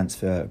embryo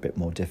transfer a bit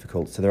more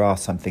difficult. So there are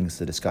some things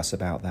to discuss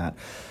about that.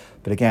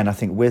 But again, I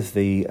think with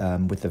the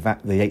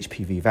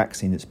HPV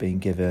vaccine that's being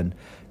given,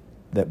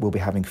 that we'll be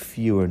having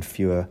fewer and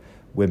fewer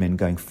women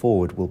going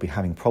forward will be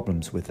having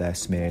problems with their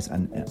smears,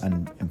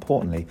 and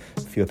importantly,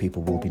 fewer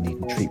people will be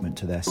needing treatment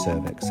to their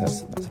cervix.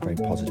 That's a very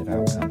positive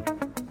outcome.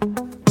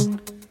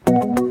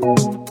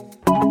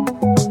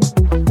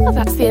 Well,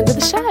 that's the end of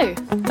the show.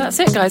 That's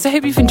it, guys. I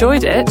hope you've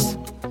enjoyed it.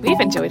 We've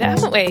enjoyed it,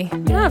 haven't we?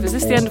 Yeah, but is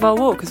this the end of our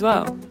walk as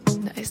well?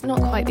 No, it's not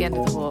quite the end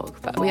of the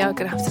walk, but we are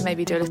going to have to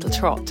maybe do a little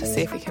trot to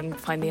see if we can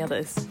find the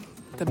others.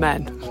 The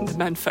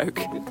men folk.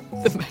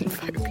 The men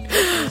folk.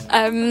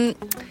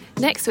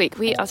 Next week,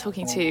 we are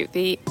talking to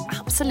the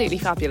absolutely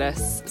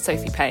fabulous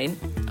Sophie Payne.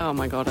 Oh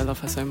my God, I love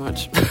her so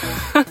much.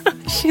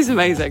 She's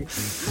amazing.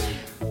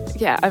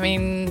 Yeah, I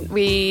mean,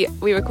 we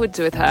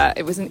recorded with her.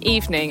 It was an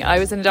evening. I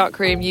was in a dark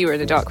room, you were in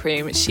a dark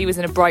room. She was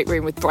in a bright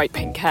room with bright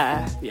pink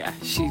hair. Yeah,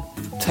 she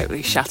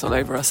totally shat all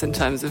over us in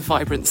terms of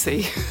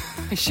vibrancy.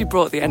 She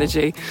brought the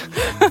energy.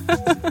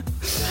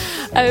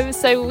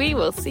 So we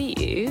will see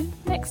you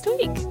next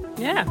week.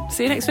 Yeah,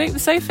 see you next week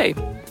with Sophie.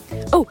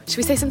 Oh, should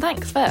we say some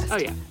thanks first? Oh,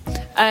 yeah.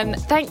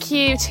 Thank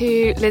you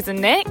to Liz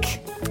and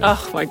Nick.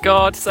 Oh, my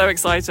God, so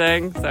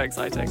exciting. So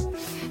exciting.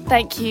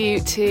 Thank you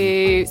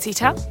to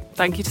CTAL.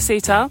 Thank you to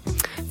CTAL.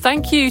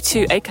 Thank you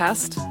to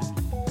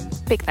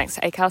ACAST. Big thanks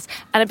to ACAST.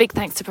 And a big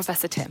thanks to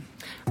Professor Tim.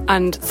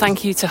 And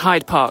thank you to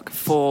Hyde Park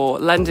for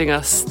lending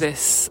us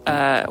this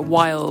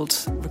wild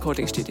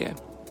recording studio.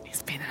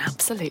 It's been an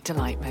absolute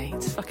delight, mate.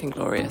 It's fucking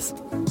glorious.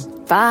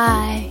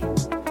 Bye.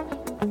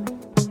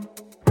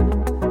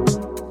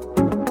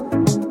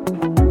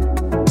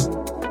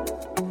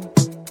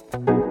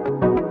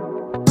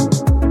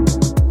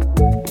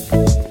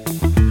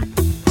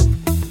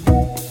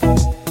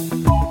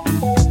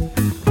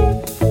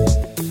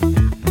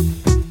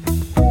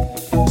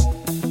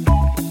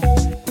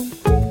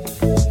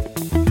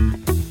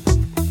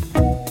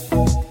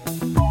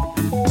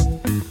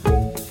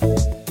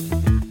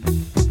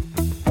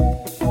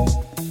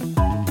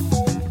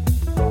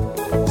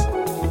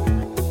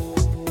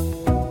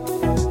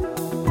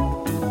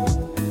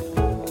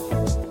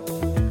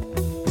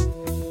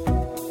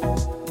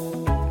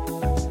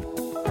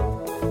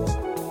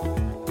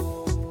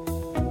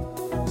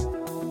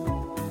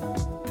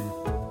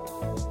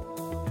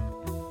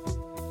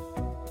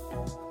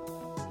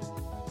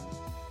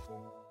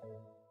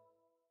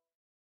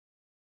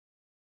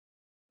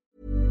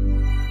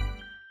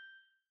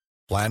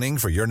 Planning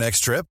for your next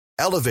trip?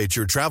 Elevate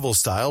your travel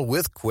style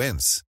with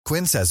Quince.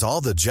 Quince has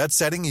all the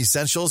jet-setting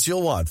essentials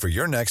you'll want for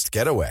your next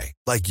getaway,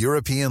 like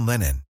European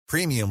linen,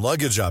 premium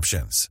luggage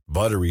options,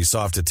 buttery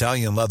soft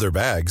Italian leather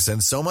bags,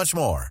 and so much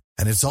more.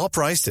 And it's all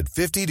priced at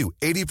 50 to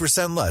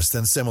 80% less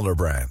than similar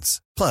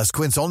brands. Plus,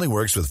 Quince only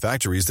works with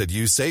factories that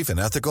use safe and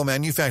ethical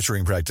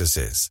manufacturing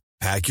practices.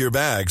 Pack your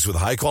bags with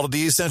high-quality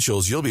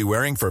essentials you'll be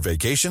wearing for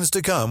vacations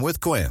to come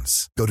with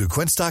Quince. Go to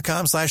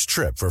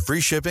quince.com/trip for free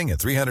shipping and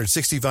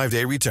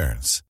 365-day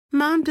returns.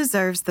 Mom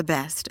deserves the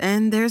best,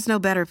 and there's no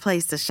better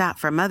place to shop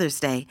for Mother's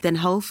Day than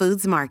Whole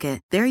Foods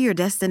Market. They're your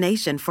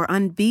destination for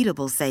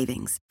unbeatable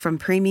savings, from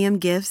premium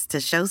gifts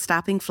to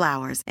show-stopping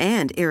flowers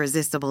and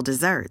irresistible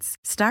desserts.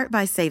 Start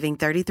by saving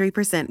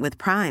 33% with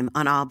Prime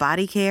on all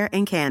body care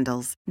and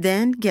candles.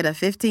 Then get a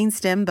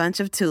 15-stem bunch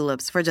of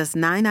tulips for just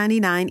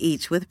 $9.99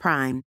 each with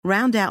Prime.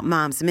 Round out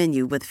Mom's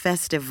menu with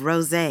festive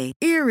rosé,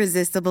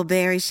 irresistible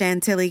berry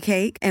chantilly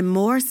cake, and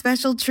more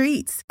special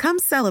treats. Come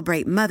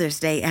celebrate Mother's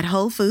Day at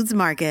Whole Foods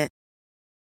Market.